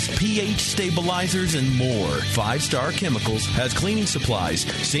defoamers, pH stabilizers, and more. 5-Star Chemicals has cleaning supplies,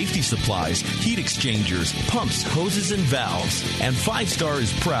 safety supplies, heat exchangers, pumps, hoses, and valves. And 5-Star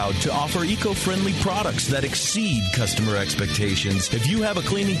is proud to offer eco-friendly products that exceed customer expectations. If you have a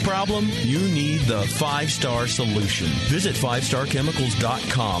cleaning problem, you need the 5-Star solution. Visit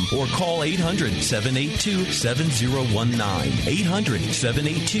 5starchemicals.com or call 800-782-7019.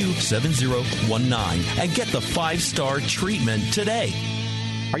 800-782-7019 and get the 5-Star treatment today.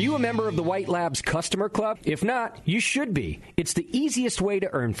 Are you a member of the White Labs Customer Club? If not, you should be. It's the easiest way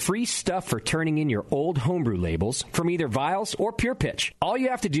to earn free stuff for turning in your old homebrew labels from either Vials or Pure Pitch. All you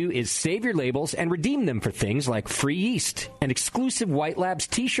have to do is save your labels and redeem them for things like free yeast, an exclusive White Labs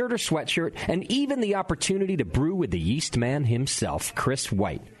t-shirt or sweatshirt, and even the opportunity to brew with the yeast man himself, Chris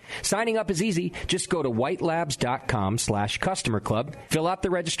White. Signing up is easy. Just go to whitelabs.com/customer club, fill out the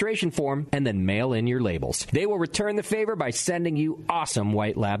registration form, and then mail in your labels. They will return the favor by sending you awesome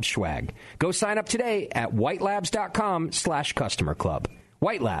White Labs swag. Go sign up today at whitelabs.com/customer club.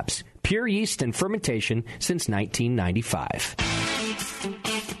 White Labs, pure yeast and fermentation since 1995.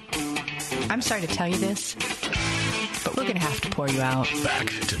 I'm sorry to tell you this, but we're going to have to pour you out. Back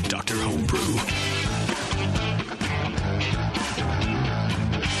to Dr. Homebrew.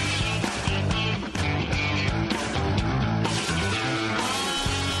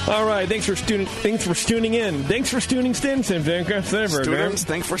 All right, thanks for tuning in. Thanks for tuning in. Students, thanks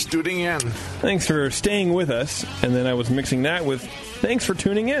for tuning in. Thanks for staying with us. And then I was mixing that with thanks for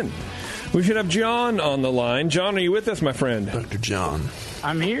tuning in. We should have John on the line. John, are you with us, my friend? Dr. John.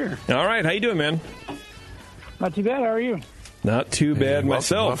 I'm here. All right, how you doing, man? Not too bad. How are you? Not too bad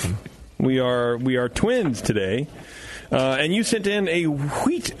myself. Welcome. We are twins today. And you sent in a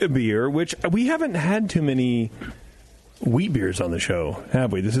wheat beer, which we haven't had too many wheat beers on the show,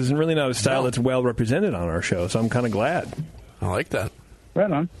 have we? This isn't really not a style that's well represented on our show, so I'm kind of glad. I like that. Right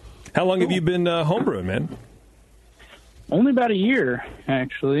on. How long have you been homebrewing, man? Only about a year,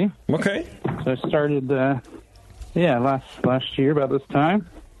 actually. Okay. So I started, last year about this time.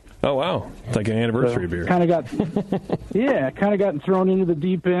 Oh, wow. It's like an anniversary beer. Kind of got thrown into the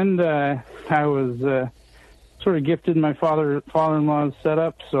deep end. I was sort of gifted my father-in-law's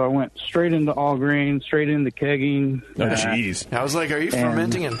setup, so I went straight into all grain, straight into kegging. Oh, jeez. I was like, are you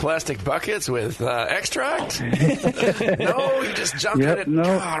fermenting in plastic buckets with extract? No, you just jumped in it. No.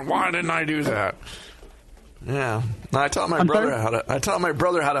 God, why didn't I do that? Yeah, I taught my brother how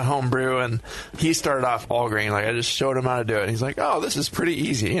to homebrew, and he started off all grain. Like I just showed him how to do it. And he's like, "Oh, this is pretty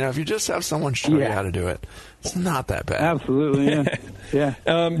easy. You know, if you just have someone show you how to do it, it's not that bad." Absolutely, yeah.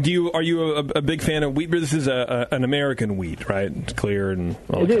 Are you a big fan of wheat beer? This is an American wheat, right? It's clear and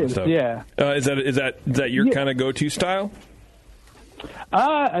all that kind of stuff. Yeah. Is that your kind of go-to style?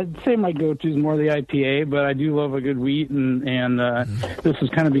 I'd say my go-to is more the IPA, but I do love a good wheat, and this has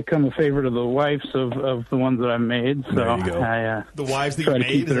kind of become a favorite of the wives of the ones that I've made. So there you go. The wives that try you to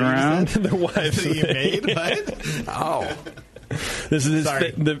keep made? it around. The wives that you made? What? Oh. This is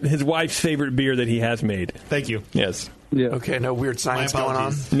his wife's favorite beer that he has made. Thank you. Yes. Yeah. Okay, no weird science going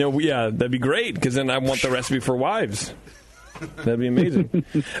on? No, yeah, that'd be great, because then I want the recipe for wives. That'd be amazing.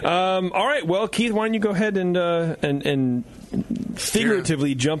 All right, well, Keith, why don't you go ahead and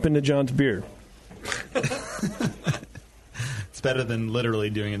figuratively jump into John's beer? It's better than literally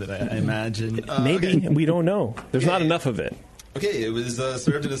doing it, I imagine. Maybe. Okay. We don't know. There's not enough of it. Okay, it was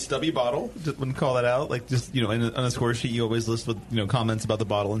served in a stubby bottle. Just wouldn't call that out. Like, just, on a score sheet, you always list with, comments about the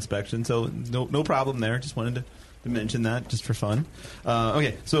bottle inspection. So no problem there. Just wanted to mention that just for fun.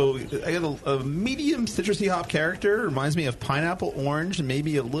 Okay, so I got a medium citrusy hop character. Reminds me of pineapple, orange, and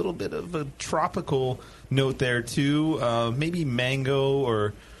maybe a little bit of a tropical note there too. Maybe mango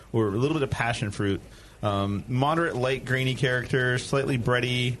or a little bit of passion fruit. Moderate light grainy character, slightly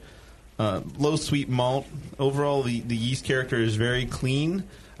bready, low sweet malt. Overall, the yeast character is very clean.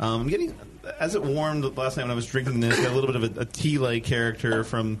 I'm getting, as it warmed last night when I was drinking this, got a little bit of a tea-like character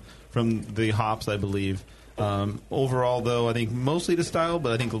from the hops, I believe. Overall, though, I think mostly to style,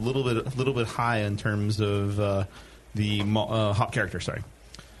 but I think a little bit high in terms of the hop character. Sorry.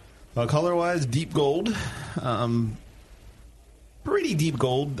 Color-wise, deep gold. Pretty deep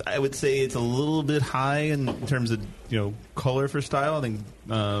gold. I would say it's a little bit high in terms of color for style. I think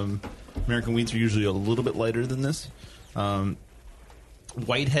American wheats are usually a little bit lighter than this.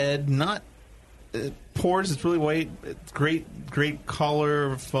 Whitehead, not. It pours. It's really white. It's great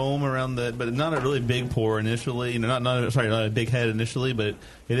color foam around the, but not a really big pour initially. Not a big head initially, but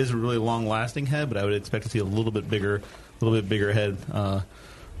it is a really long lasting head. But I would expect to see a little bit bigger head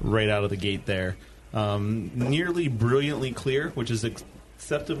right out of the gate there. Nearly brilliantly clear, which is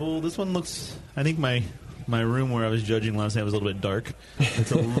acceptable. This one looks. I think my my room where I was judging last night was a little bit dark.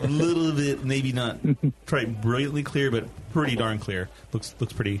 It's a little bit, maybe not quite brilliantly clear, but pretty darn clear. Looks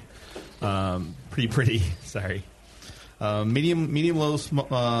pretty, pretty. Sorry. Medium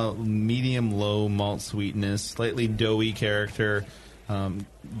low malt sweetness, slightly doughy character.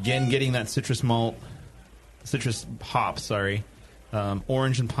 Again, getting that citrus hop. Sorry,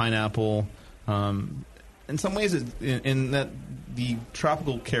 orange and pineapple. In some ways, in that the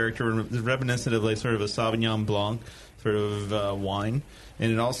tropical character is reminiscent of like sort of a Sauvignon Blanc sort of wine,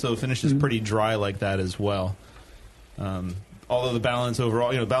 and it also finishes pretty dry like that as well. Although the balance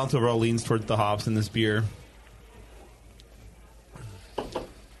overall leans towards the hops in this beer.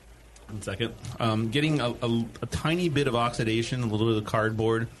 1 second. Getting a tiny bit of oxidation, a little bit of the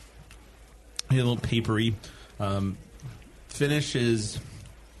cardboard, a little papery. Finish is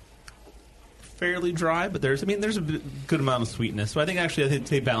fairly dry, but there's a good amount of sweetness. So I think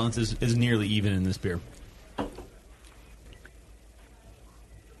say balance is nearly even in this beer.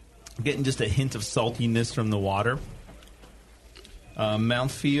 Getting just a hint of saltiness from the water.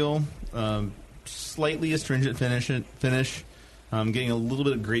 Mouthfeel, slightly astringent finish. Getting a little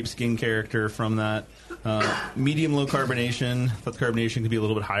bit of grape skin character from that. Medium low carbonation. I thought the carbonation could be a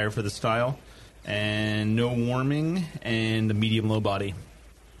little bit higher for the style. And no warming, and a medium low body.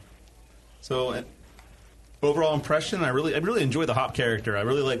 So overall impression, I really enjoy the hop character. I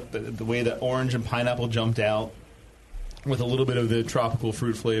really like the way that orange and pineapple jumped out with a little bit of the tropical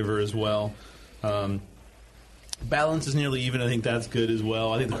fruit flavor as well. Balance is nearly even. I think that's good as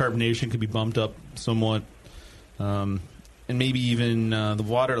well. I think the carbonation could be bumped up somewhat. And maybe even the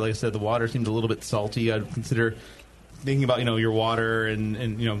water, like I said, the water seems a little bit salty. I'd consider thinking about, your water and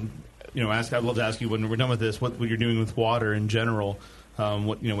I'd love to ask you when we're done with this, what you're doing with water in general,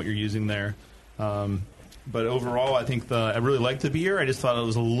 what you're using there. But overall, I think I really liked the beer. I just thought it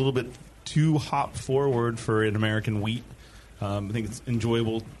was a little bit too hop forward for an American wheat. I think it's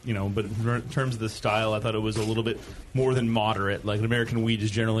enjoyable, but in terms of the style, I thought it was a little bit more than moderate. Like an American wheat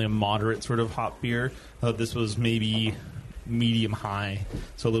is generally a moderate sort of hop beer. I thought this was maybe medium high,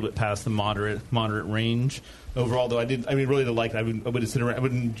 so a little bit past the moderate range. Overall, though, I really like it. I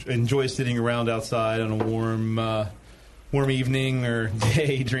would enjoy sitting around outside on a warm evening or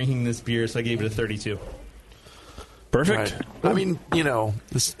day drinking this beer. So I gave it a 32. Perfect. Right.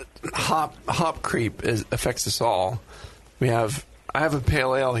 This hop creep affects us all. I have a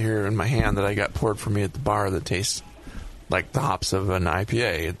pale ale here in my hand that I got poured for me at the bar that tastes like the hops of an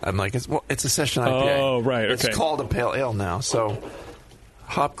IPA. I'm like, it's a session IPA. Oh, right, okay. It's called a pale ale now. So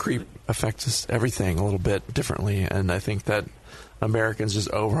hop creep affects everything a little bit differently, and I think that Americans just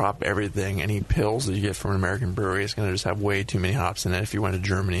overhop everything. Any pills that you get from an American brewery is going to just have way too many hops in it. If you went to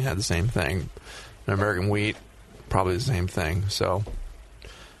Germany, it had the same thing. An American wheat, probably the same thing. So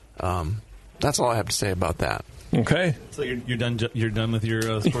that's all I have to say about that. Okay. So you're done. You're done with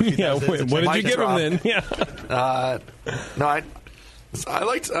your sports. Yeah. What did you give him then? Yeah. No, I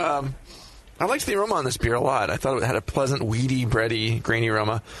liked the aroma on this beer a lot. I thought it had a pleasant, weedy, bready, grainy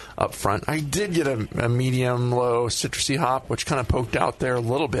aroma up front. I did get a medium low citrusy hop, which kind of poked out there a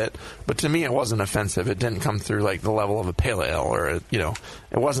little bit, but to me it wasn't offensive. It didn't come through like the level of a pale ale, or it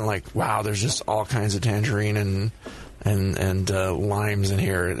wasn't like, wow, there's just all kinds of tangerine and limes in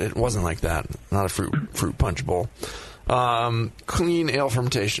here. It wasn't like that. Not a fruit punch bowl. Clean ale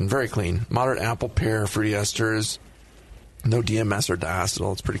fermentation, very clean. Moderate apple, pear, fruity esters. No DMS or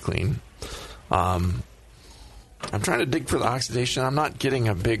diacetyl. It's pretty clean. I'm trying to dig for the oxidation. I'm not getting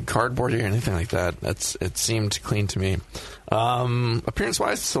a big cardboard here or anything like that. It seemed clean to me.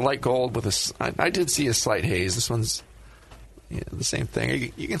 Appearance-wise, it's a light gold with I did see a slight haze. This one's the same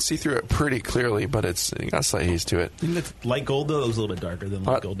thing. You can see through it pretty clearly, but it got a slight haze to it. I think that's light gold, though. It was a little bit darker than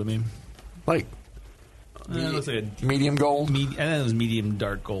light gold to me. Like it looks like a medium gold? I think it was medium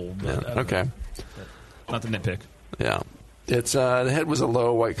dark gold. But yeah, okay. Not to nitpick. Yeah. It's the head was a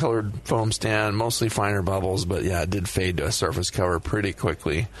low white-colored foam stand, mostly finer bubbles, but yeah, it did fade to a surface cover pretty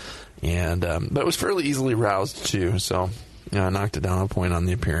quickly. And but it was fairly easily roused, too, so I knocked it down a point on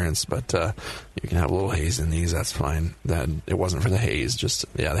the appearance, but you can have a little haze in these. That's fine. That it wasn't for the haze. Just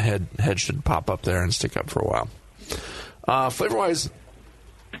the head should pop up there and stick up for a while. Flavor-wise,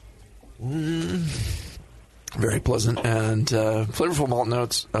 very pleasant and flavorful malt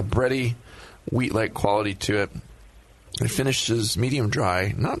notes. A bready, wheat-like quality to it. It finishes medium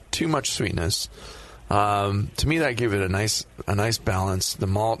dry, not too much sweetness. To me, that gave it a nice balance. The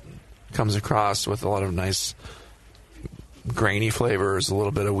malt comes across with a lot of nice grainy flavors, a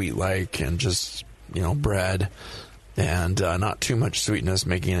little bit of wheat-like, and just bread. and not too much sweetness,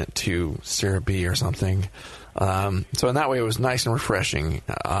 making it too syrupy or something. So in that way, it was nice and refreshing.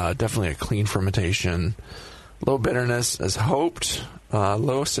 Definitely a clean fermentation. Low bitterness as hoped.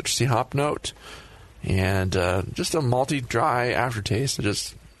 Low citrusy hop note. And just a malty, dry aftertaste.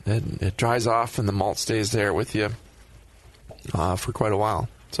 It dries off and the malt stays there with you for quite a while.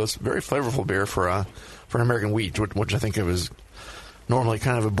 So it's a very flavorful beer for an American wheat, which I think of as normally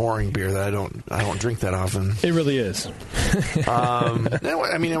kind of a boring beer that I don't drink that often. It really is.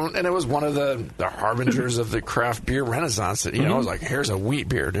 I mean, and it was one of the harbingers of the craft beer renaissance. That, I was like, here's a wheat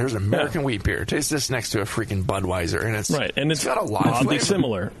beer. Here's an American wheat beer. Taste this next to a freaking Budweiser, and it's got a lot of flavor.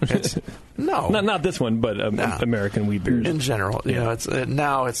 Similar. Not this one, but American wheat beers in general. Yeah.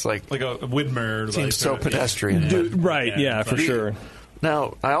 Now it's like a Widmer. Seems so pedestrian. Right? Yeah, for sure.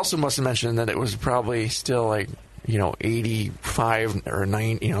 Now, I also must have mentioned that it was probably still like 85 or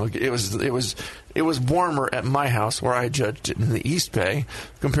 90. It was warmer at my house where I judged it in the East Bay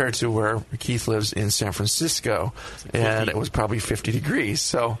compared to where Keith lives in San Francisco, and it was probably 50 degrees.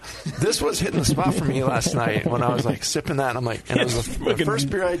 So this was hitting the spot for me last night when I was like sipping that. And I'm like, and it was the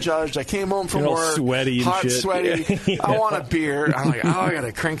first beer I judged. I came home from work, sweaty, hot, and shit. sweaty. Yeah. I want a beer. I'm like, I got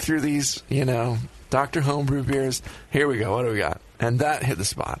to crank through these, Dr. Homebrew beers. Here we go. What do we got? And that hit the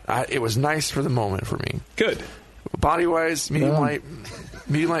spot. It was nice for the moment for me. Good. Body-wise, medium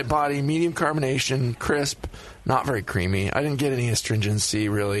light body, medium carbonation, crisp, not very creamy. I didn't get any astringency,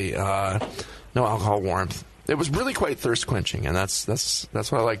 really. No alcohol warmth. It was really quite thirst-quenching, and that's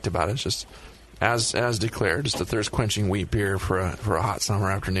what I liked about it. It's just, as declared, just a thirst-quenching wheat beer for a hot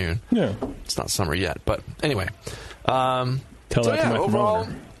summer afternoon. Yeah. It's not summer yet, but anyway. Tell that to my overall,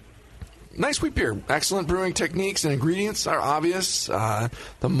 thermometer. Nice wheat beer. Excellent brewing techniques and ingredients are obvious. The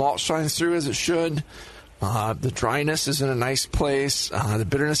malt shines through as it should. The dryness is in a nice place. The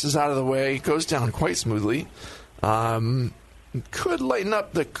bitterness is out of the way. It goes down quite smoothly. Could lighten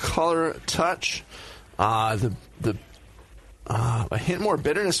up the color touch. A hint more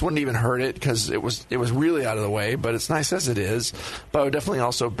bitterness wouldn't even hurt it because it was really out of the way. But it's nice as it is. But I would definitely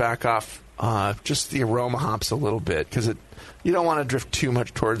also back off just the aroma hops a little bit because you don't want to drift too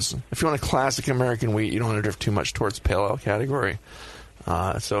much towards. If you want a classic American wheat, you don't want to drift too much towards pale ale category.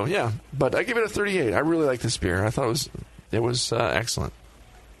 But I give it a 38. I really like this beer. I thought it was excellent.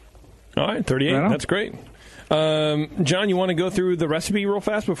 All right, 38. Right on. That's great. John, you want to go through the recipe real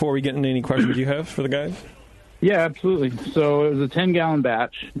fast before we get into any questions you have for the guys? Yeah, absolutely. So it was a 10-gallon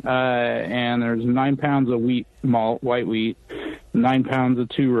batch, and there's 9 pounds of wheat malt, white wheat, 9 pounds of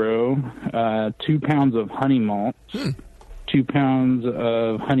two-row, 2 pounds of honey malt, 2 pounds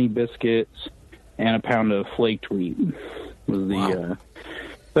of honey biscuits, and a pound of flaked wheat. That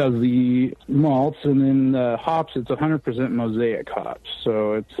was the malts, and then hops. It's 100% mosaic hops,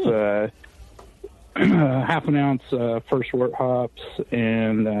 so it's half an ounce first wort hops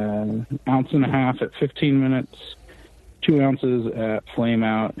and ounce and a half at 15 minutes, 2 ounces at flame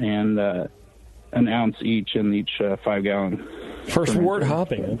out, and an ounce each in each 5-gallon. First wort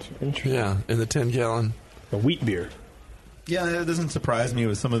hopping. That's interesting. Yeah, in the 10-gallon. A wheat beer. Yeah, it doesn't surprise me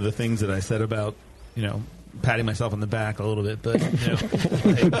with some of the things that I said about patting myself on the back a little bit, but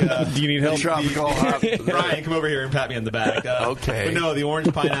do you need help? Tropical Brian, come over here and pat me on the back. Okay. But no, the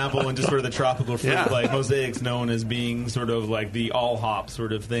orange pineapple and just sort of the tropical fruit, like Mosaic's known as being sort of like the all hop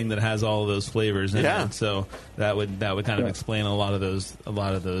sort of thing that has all of those flavors in it. So that would kind of explain a lot of those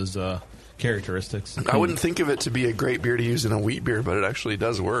characteristics. I wouldn't think of it to be a great beer to use in a wheat beer, but it actually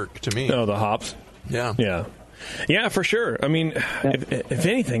does work to me. Oh, the hops. Yeah. Yeah. Yeah, for sure. I mean, if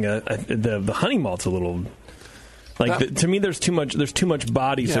anything, the honey malt's a little to me. There's too much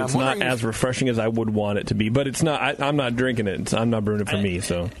body, so it's not as refreshing as I would want it to be. But it's not. I'm not drinking it. I'm not brewing it for me.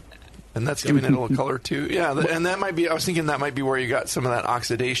 So. And that's giving it a little color too. Yeah, and that might be. I was thinking that might be where you got some of that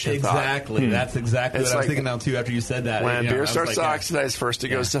oxidation. Exactly. That's exactly what I was thinking now too. After you said that, when beer starts to oxidize, first it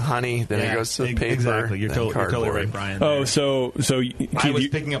goes to honey, then it goes to paper. Exactly. You're totally right, Brian. Oh, so I was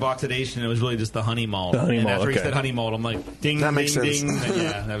picking up oxidation. It was really just the honey malt. And after he said honey malt, I'm like, ding, that makes ding, sense. ding.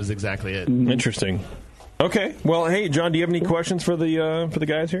 Yeah, that was exactly it. Interesting. Okay. Well, hey, John, do you have any questions for the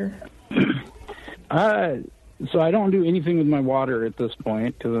guys here? So I don't do anything with my water at this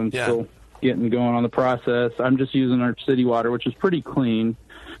point because I'm still getting going on the process. I'm just using our city water, which is pretty clean.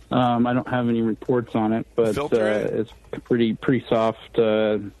 I don't have any reports on it, but it's pretty soft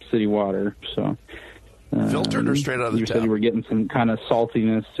city water. So filtered or straight out of the you tap? said you were getting some kind of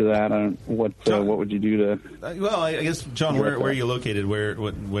saltiness to that. What would you do to? Well, I guess John, where are you located? Where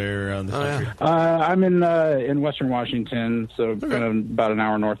in the country? I'm in Western Washington, so kind of about an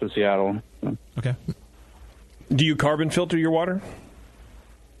hour north of Seattle. So. Okay. Do you carbon filter your water?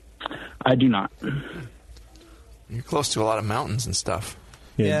 I do not. You're close to a lot of mountains and stuff.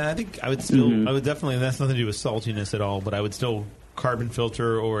 Yeah, I think I would still. I would definitely. That's nothing to do with saltiness at all. But I would still carbon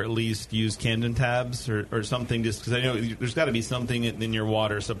filter or at least use Camden tabs or something. Just because I know there's got to be something in your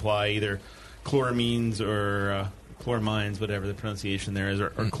water supply, either chloramines or chloramines, whatever the pronunciation there is, or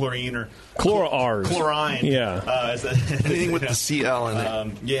chlorine or chlorine. Yeah, anything with the CL in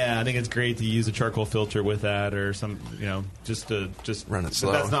it. Yeah, I think it's great to use a charcoal filter with that, or some, just run it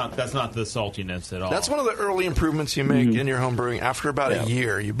slow. That's not the saltiness at all. That's one of the early improvements you make in your home brewing. After about a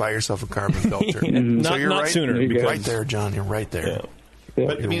year, you buy yourself a carbon filter. So you're not right, sooner. You're right there, John. You're right there. Yeah.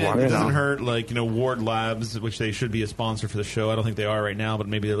 But I mean, it doesn't hurt. Like Ward Labs, which they should be a sponsor for the show. I don't think they are right now, but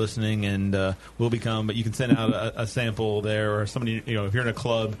maybe they're listening and will become. But you can send out a sample there, or somebody. If you're in a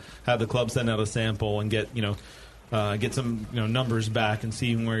club, have the club send out a sample and get some numbers back and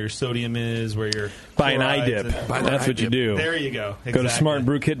see where your sodium is, where your buy an iDip. That's what you do. There you go. Exactly. Go to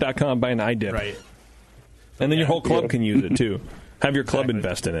smartbrewkit.com, buy an iDip, right? And then your whole club can use it too. Have your club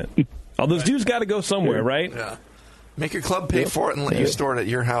invest in it. All those dues got to go somewhere, right? Yeah. Make your club pay for it and let you store it at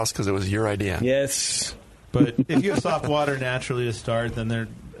your house because it was your idea. Yes. But if you have soft water naturally to start, then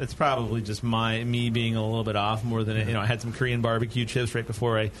it's probably just me being a little bit off more than I had some Korean barbecue chips right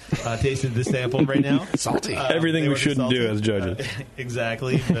before I tasted this sample right now. Salty. Everything we shouldn't do as judges.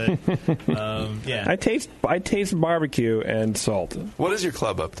 Exactly. But yeah, I taste barbecue and salt. What is your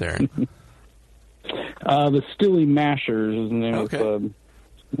club up there? The Stilly Mashers is the name of the club.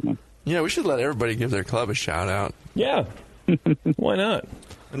 Yeah, we should let everybody give their club a shout out. Yeah. Why not?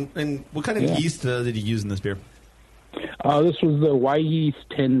 And what kind of yeast did you use in this beer? This was the Y Yeast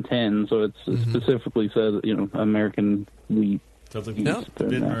 1010, so it specifically says, American wheat. So it's like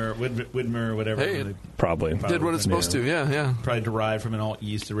Widmer, whatever. Hey, probably did what it's supposed to. Yeah. Probably derived from an alt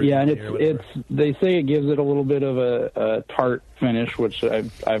yeast originally. Yeah, and it's they say it gives it a little bit of a tart finish, which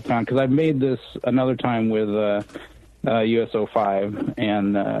I've found because I've made this another time with USO5,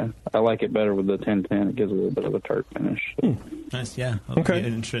 and I like it better with the 1010. It gives a little bit of a tart finish. So. Nice, yeah. Okay. I'm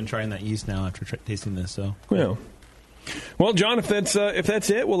interested in trying that yeast now after tasting this. So, yeah. Well, John, if that's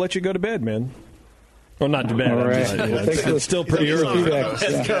it, we'll let you go to bed, man. Well, not to bed. Right. It's still pretty early.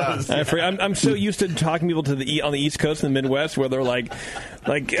 I'm so used to talking to people on the East Coast and the Midwest where they're like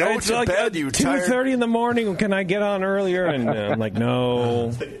it's like 2:30 in the morning. Can I get on earlier? And I'm like, no.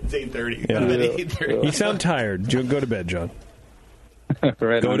 It's 8:30. Yeah. 8:30. You sound tired. Go to bed, John.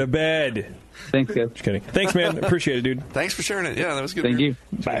 Right go on. to bed. Thanks, guys. Just kidding. Thanks, man. Appreciate it, dude. Thanks for sharing it. Yeah, that was good. Thank you.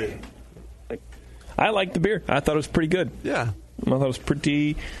 Bye. I liked the beer. I thought it was pretty good. Yeah. I thought it was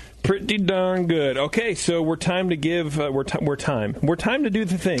pretty darn good. Okay, so we're time to give. We're time to do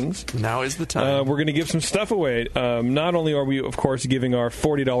the things. Now is the time. We're going to give some stuff away. Not only are we, of course, giving our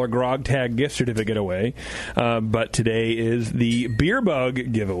 $40 Grog Tag gift certificate away, but today is the Beer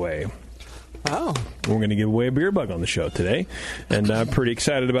Bug giveaway. Oh. We're going to give away a beer bug on the show today, and I'm pretty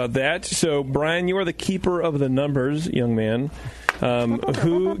excited about that. So, Brian, you are the keeper of the numbers, young man.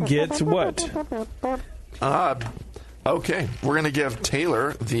 Who gets what? Okay, we're going to give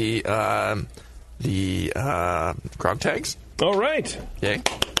Taylor the Grog Tags. All right. Yay.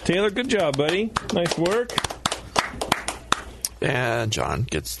 Taylor, good job, buddy. Nice work. And John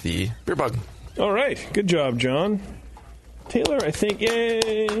gets the Beer Bug. All right. Good job, John. Taylor, I think,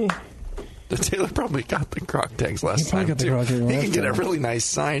 yay. Taylor probably got the Grog Tags last time, too. He can get a really nice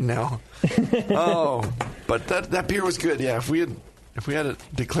sign now. But that beer was good. Yeah, if we had it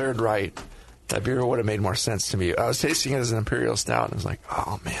declared right, that beer would have made more sense to me. I was tasting it as an Imperial Stout, and I was like,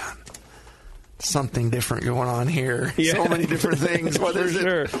 oh, man, something different going on here. Yeah. So many different things. What is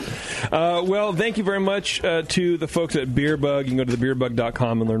it? Well, thank you very much to the folks at Beer Bug. You can go to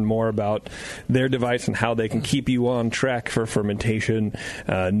thebeerbug.com and learn more about their device and how they can keep you on track for fermentation,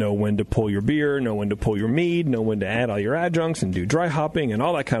 know when to pull your beer, know when to pull your mead, know when to add all your adjuncts and do dry hopping and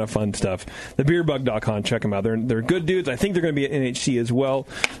all that kind of fun stuff. Thebeerbug.com, check them out. They're good dudes. I think they're going to be at NHC as well,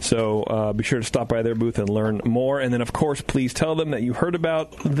 so be sure to stop by their booth and learn more. And then, of course, please tell them that you heard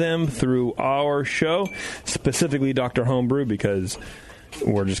about them through our show, specifically Dr. Homebrew, because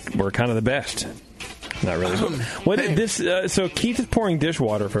we're kind of the best. Not really. So Keith is pouring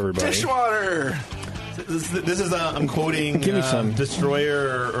dishwater for everybody. Dishwater. This is I'm quoting Give me some.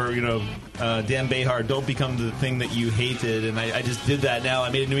 Destroyer or Dan Behar. Don't become the thing that you hated, and I just did that. Now I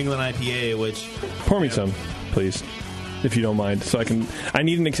made a New England IPA, which pour me some, please. If you don't mind, so I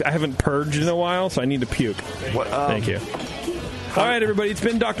haven't purged in a while, so I need to puke. What, Thank you. All right, everybody. It's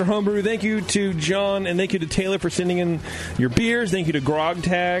been Dr. Homebrew. Thank you to John, and thank you to Taylor for sending in your beers. Thank you to Grog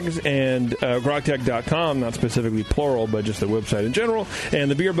Tags and grogtag.com, not specifically plural, but just the website in general,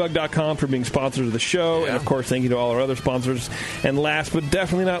 and thebeerbug.com for being sponsors of the show. And, of course, thank you to all our other sponsors. And last but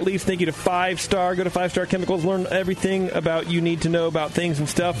definitely not least, thank you to 5 Star. Go to 5 Star Chemicals. Learn everything about you need to know about things and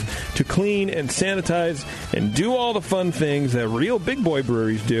stuff to clean and sanitize and do all the fun things that real big boy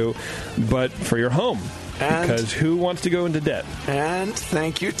breweries do, but for your home. Because who wants to go into debt? And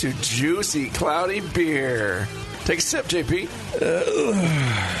thank you to Juicy Cloudy Beer. Take a sip, JP.